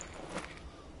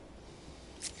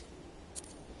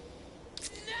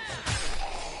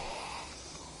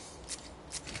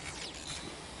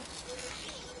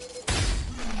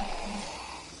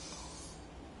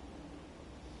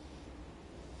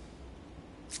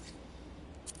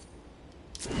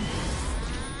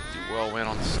 Whirlwind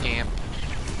on the scamp.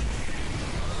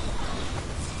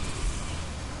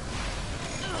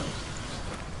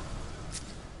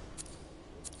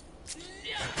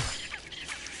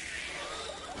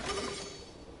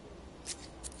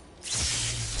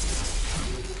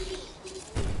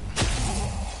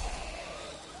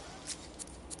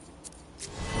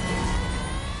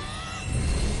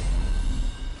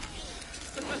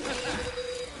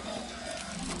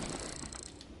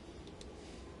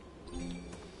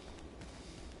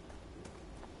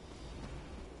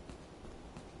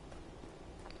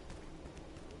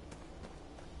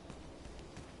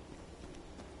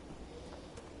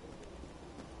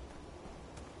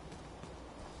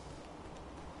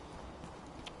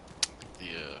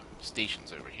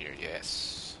 Station's over here,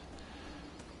 yes.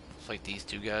 Fight these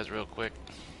two guys real quick.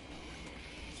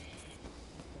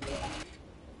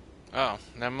 Oh,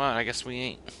 never mind, I guess we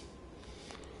ain't.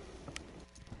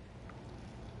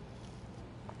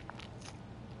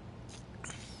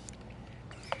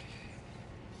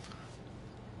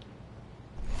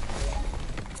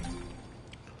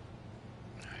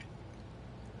 Alright.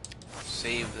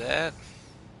 Save that.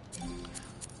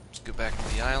 Let's go back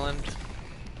to the island.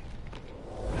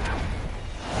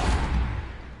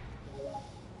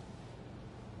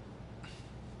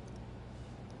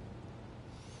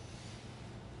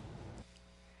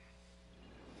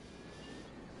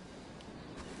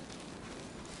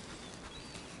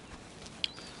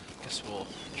 Guess we'll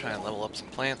try and level up some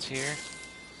plants here.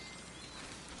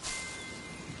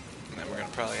 And then we're going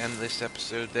to probably end this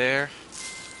episode there.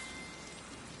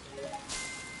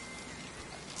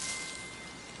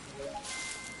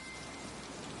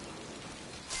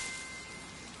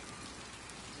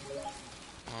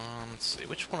 Let's see,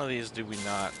 which one of these do we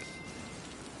not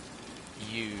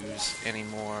use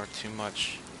anymore too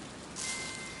much?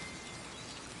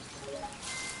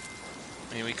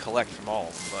 I mean, we collect from all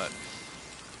of them, but...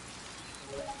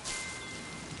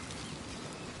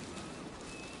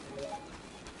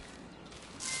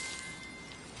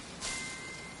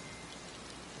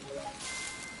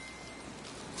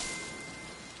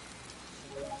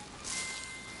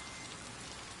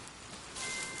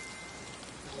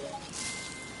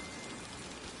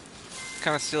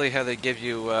 kind of silly how they give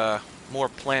you more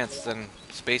plants than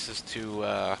spaces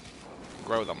to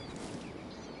grow them.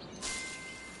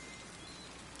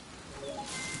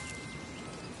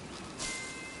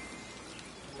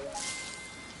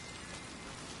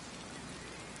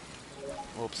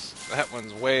 Whoops, that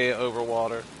one's way over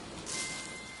water.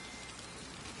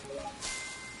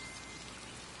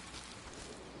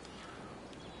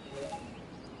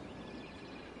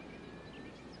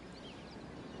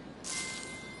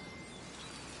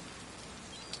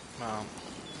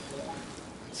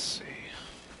 Let's see.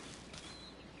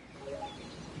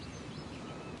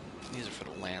 These are for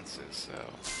the lances, so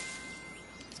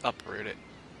let's uproot it.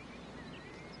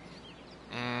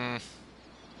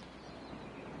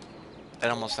 That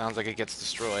almost sounds like it gets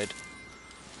destroyed.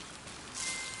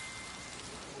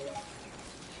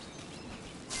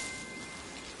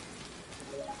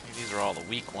 These are all the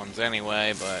weak ones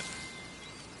anyway, but...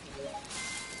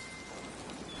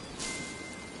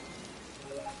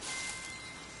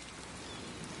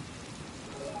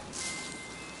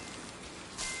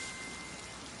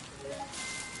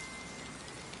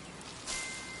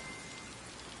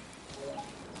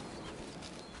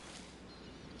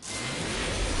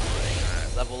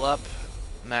 level up,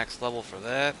 max level for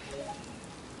that.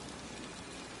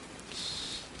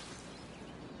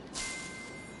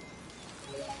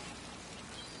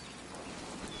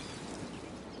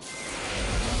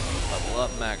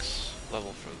 not max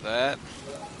level for that.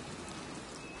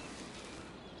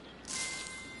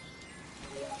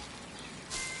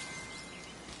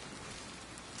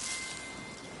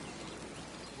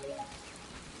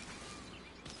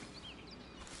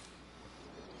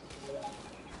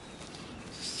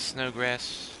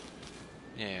 Snowgrass.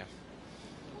 Yeah.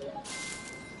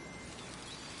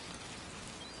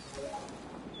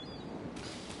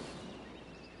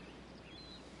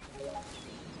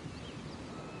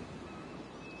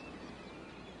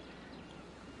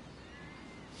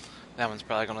 That one's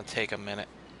probably going to take a minute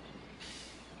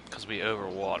because we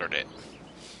overwatered it.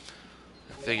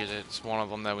 I figured it's one of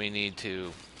them that we need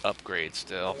to upgrade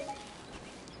still.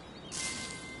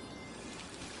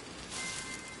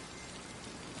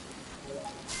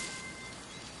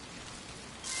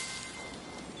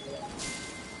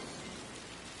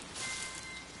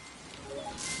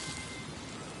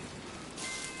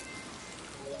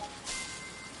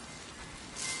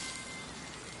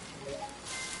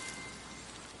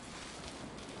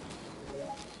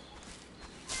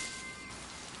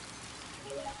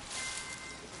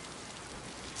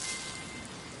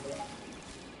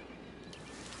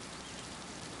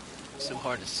 So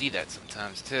hard to see that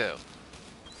sometimes too.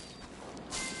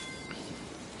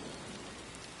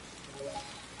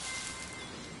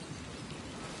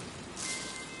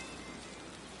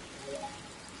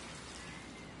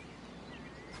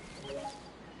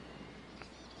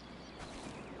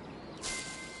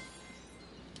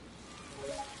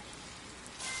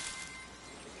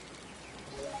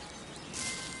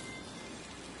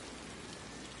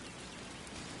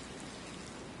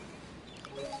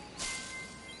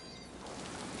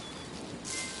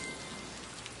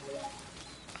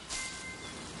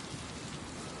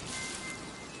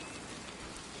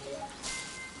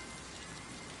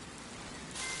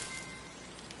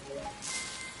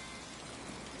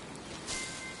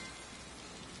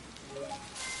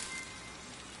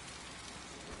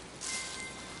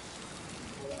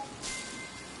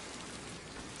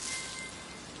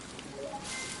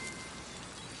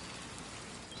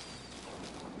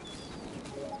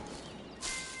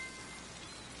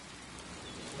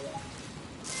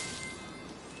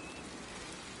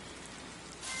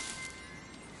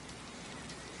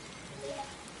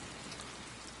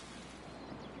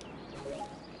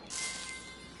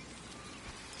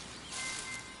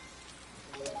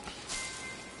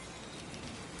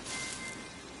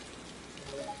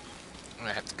 I'm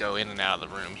gonna have to go in and out of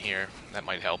the room here. That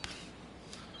might help.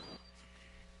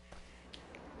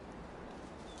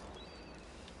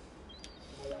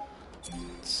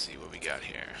 Let's see what we got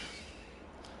here.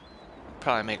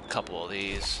 Probably make a couple of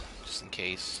these, just in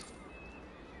case.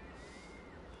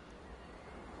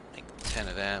 Make 10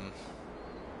 of them.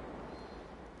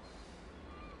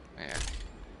 Yeah.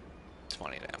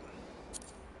 20 of them.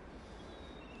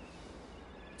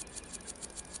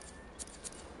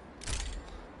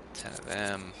 Of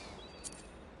them.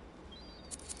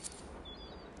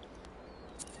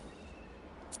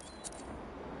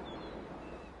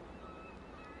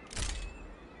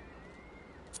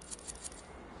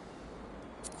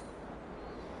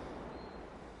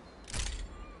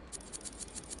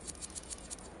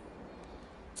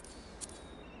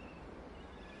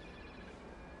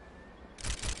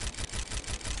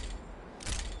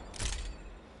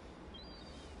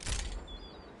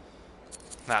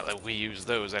 Not that we use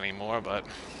those anymore, but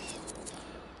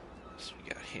what we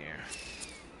got here?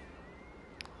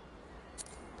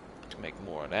 To make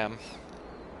more of them.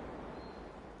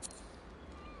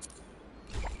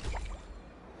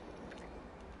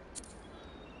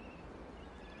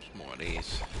 There's more of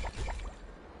these.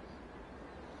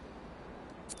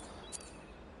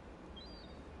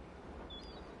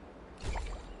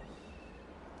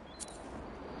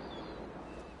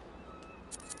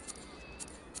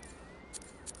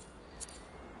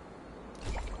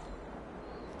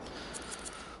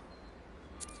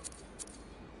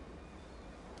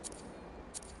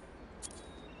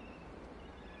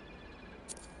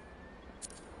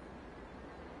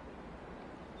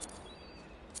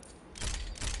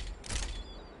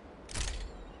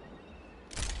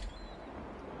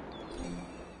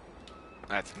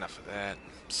 That's enough of that.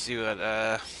 Let's see what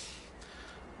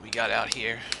we got out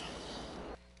here.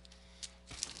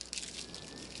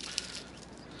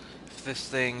 If this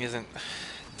thing isn't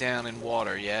down in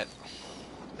water yet.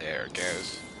 There it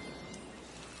goes.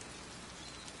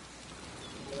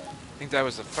 I think that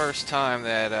was the first time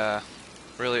that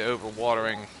really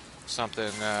overwatering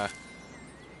something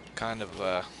kind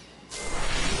of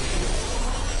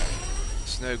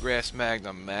Snowgrass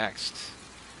Magnum maxed.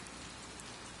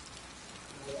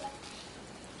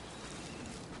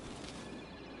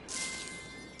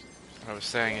 I was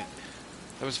saying it.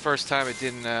 That was the first time it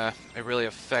didn't. It really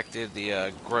affected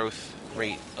the growth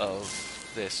rate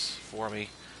of this for me.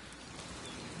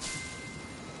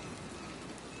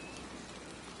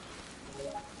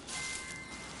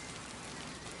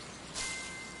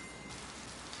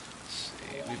 Let's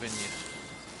see, we've been.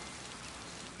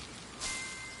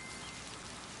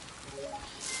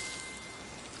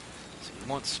 So you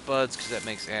want spuds because that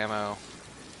makes ammo.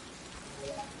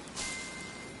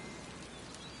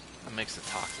 That makes the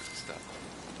toxic stuff.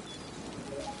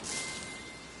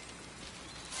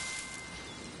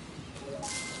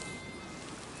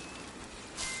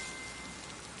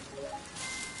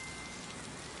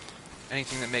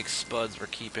 Anything that makes spuds we're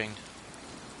keeping.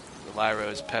 The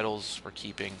Lyro's petals we're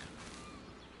keeping.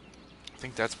 I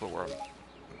think that's what we're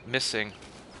missing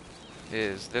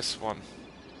is this one.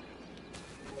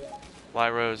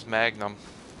 Lyro's Magnum.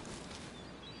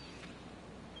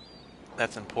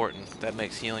 That's important. That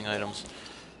makes healing items.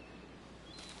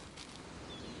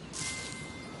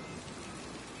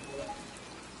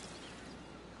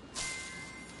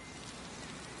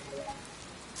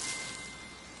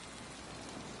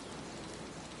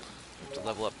 Have to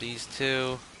level up these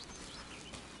two.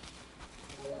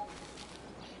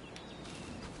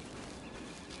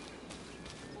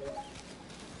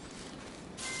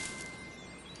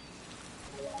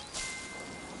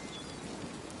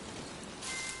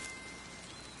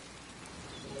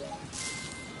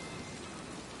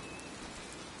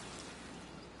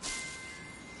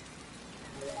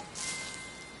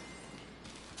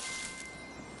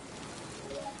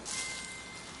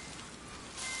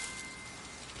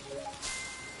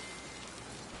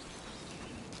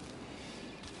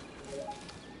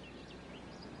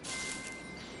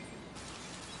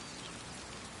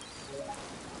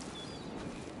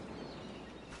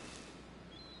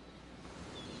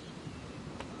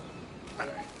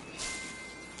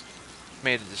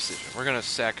 Made a decision. We're gonna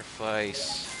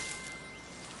sacrifice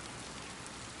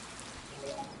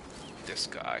this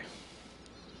guy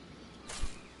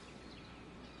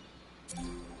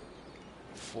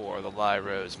for the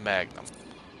Lyro's Magnum.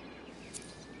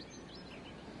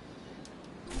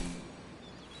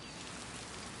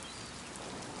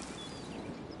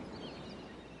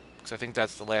 Because I think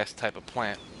that's the last type of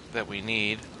plant that we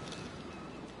need.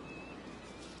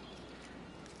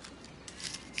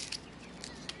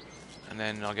 And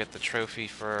then I'll get the trophy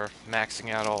for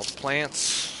maxing out all the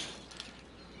plants.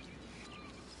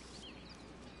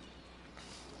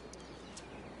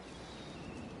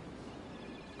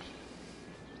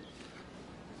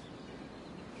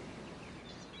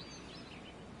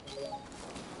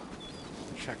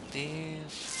 Check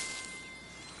these.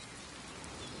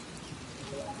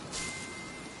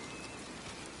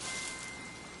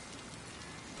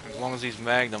 As long as these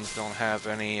magnums don't have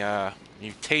any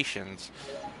mutations,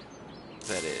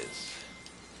 that is.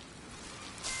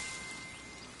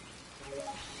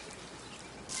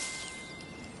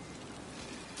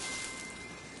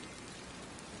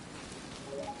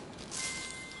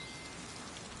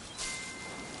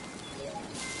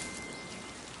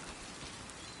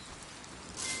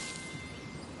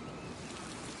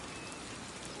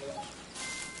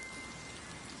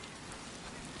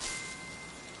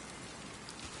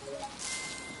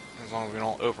 As long as we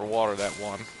don't overwater that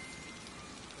one.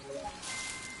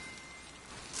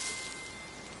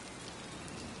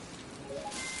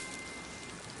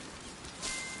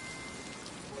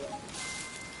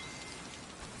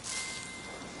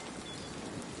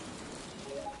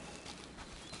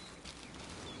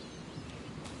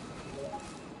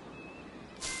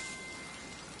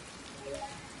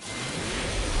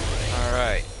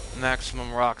 Alright,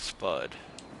 maximum rock spud.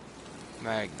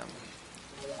 Magnum.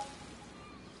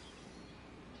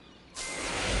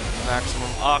 Maximum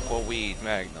aquaweed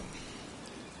magnum.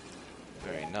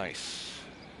 Very nice.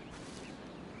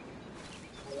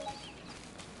 I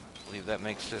believe that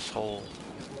makes this whole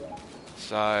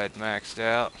side maxed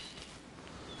out.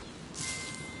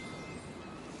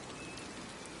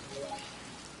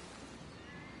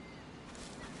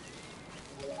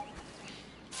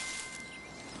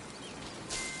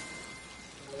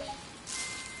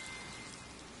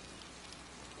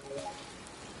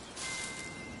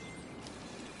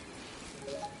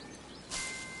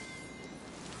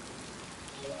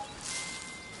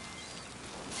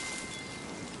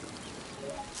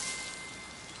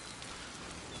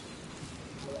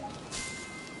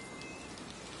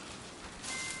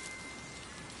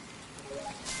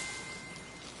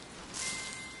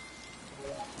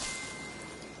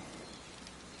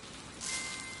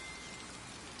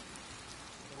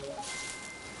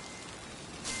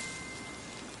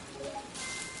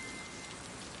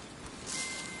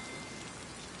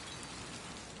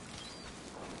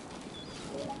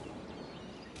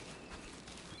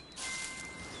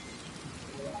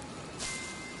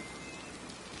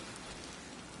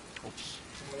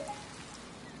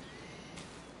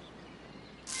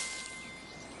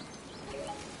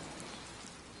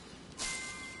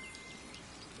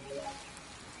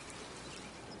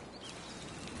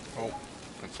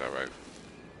 alright.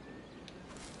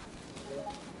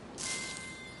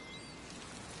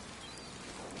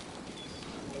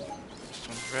 This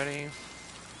one's ready.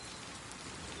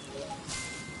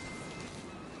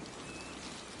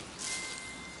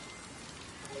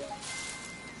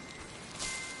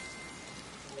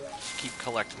 Just keep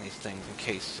collecting these things in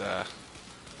case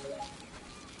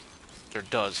there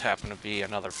does happen to be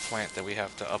another plant that we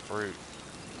have to uproot.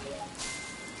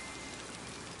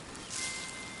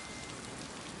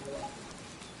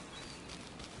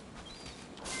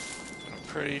 I'm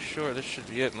pretty sure this should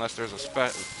be it, unless there's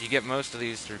a you get most of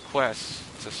these through quests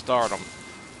to start them.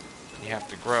 You have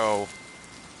to grow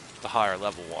the higher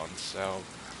level ones, so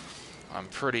I'm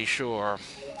pretty sure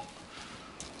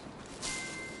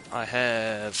I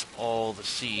have all the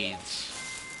seeds.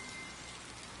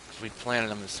 We planted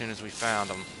them as soon as we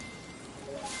found them.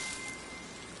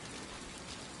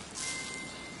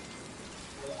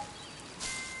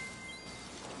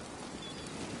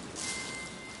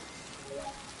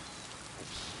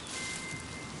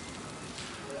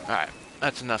 Alright,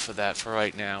 that's enough of that for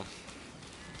right now.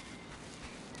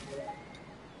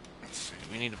 Let's see,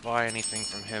 we need to buy anything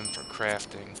from him for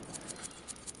crafting.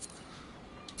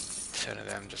 10 of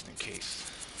them just in case.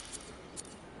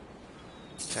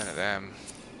 10 of them.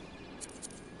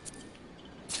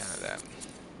 10 of them.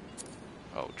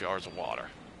 Oh, jars of water.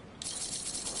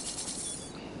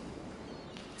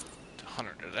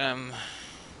 100 of them.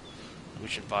 We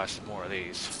should buy some more of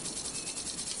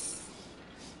these.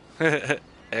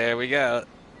 There we go.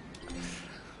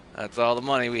 That's all the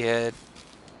money we had.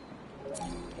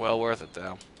 Well worth it,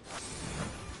 though.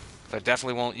 I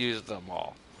definitely won't use them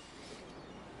all.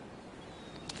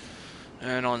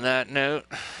 And on that note,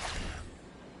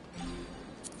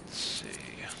 let's see.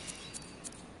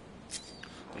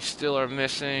 We still are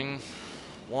missing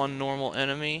one normal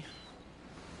enemy.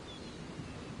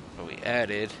 But we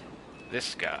added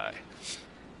this guy.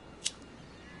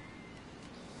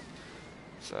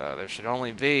 So there should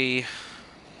only be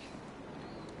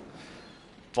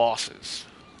bosses.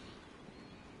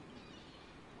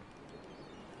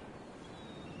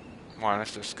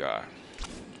 Minus this guy.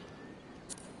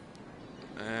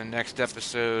 And next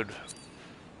episode,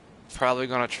 probably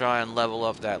gonna try and level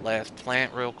up that last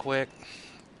plant real quick.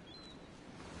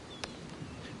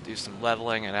 Do some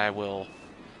leveling, and I will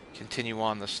continue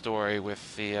on the story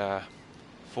with the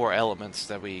 4 elements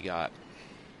that we got.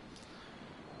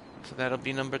 So that'll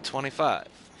be number 25.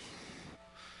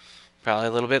 Probably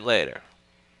a little bit later.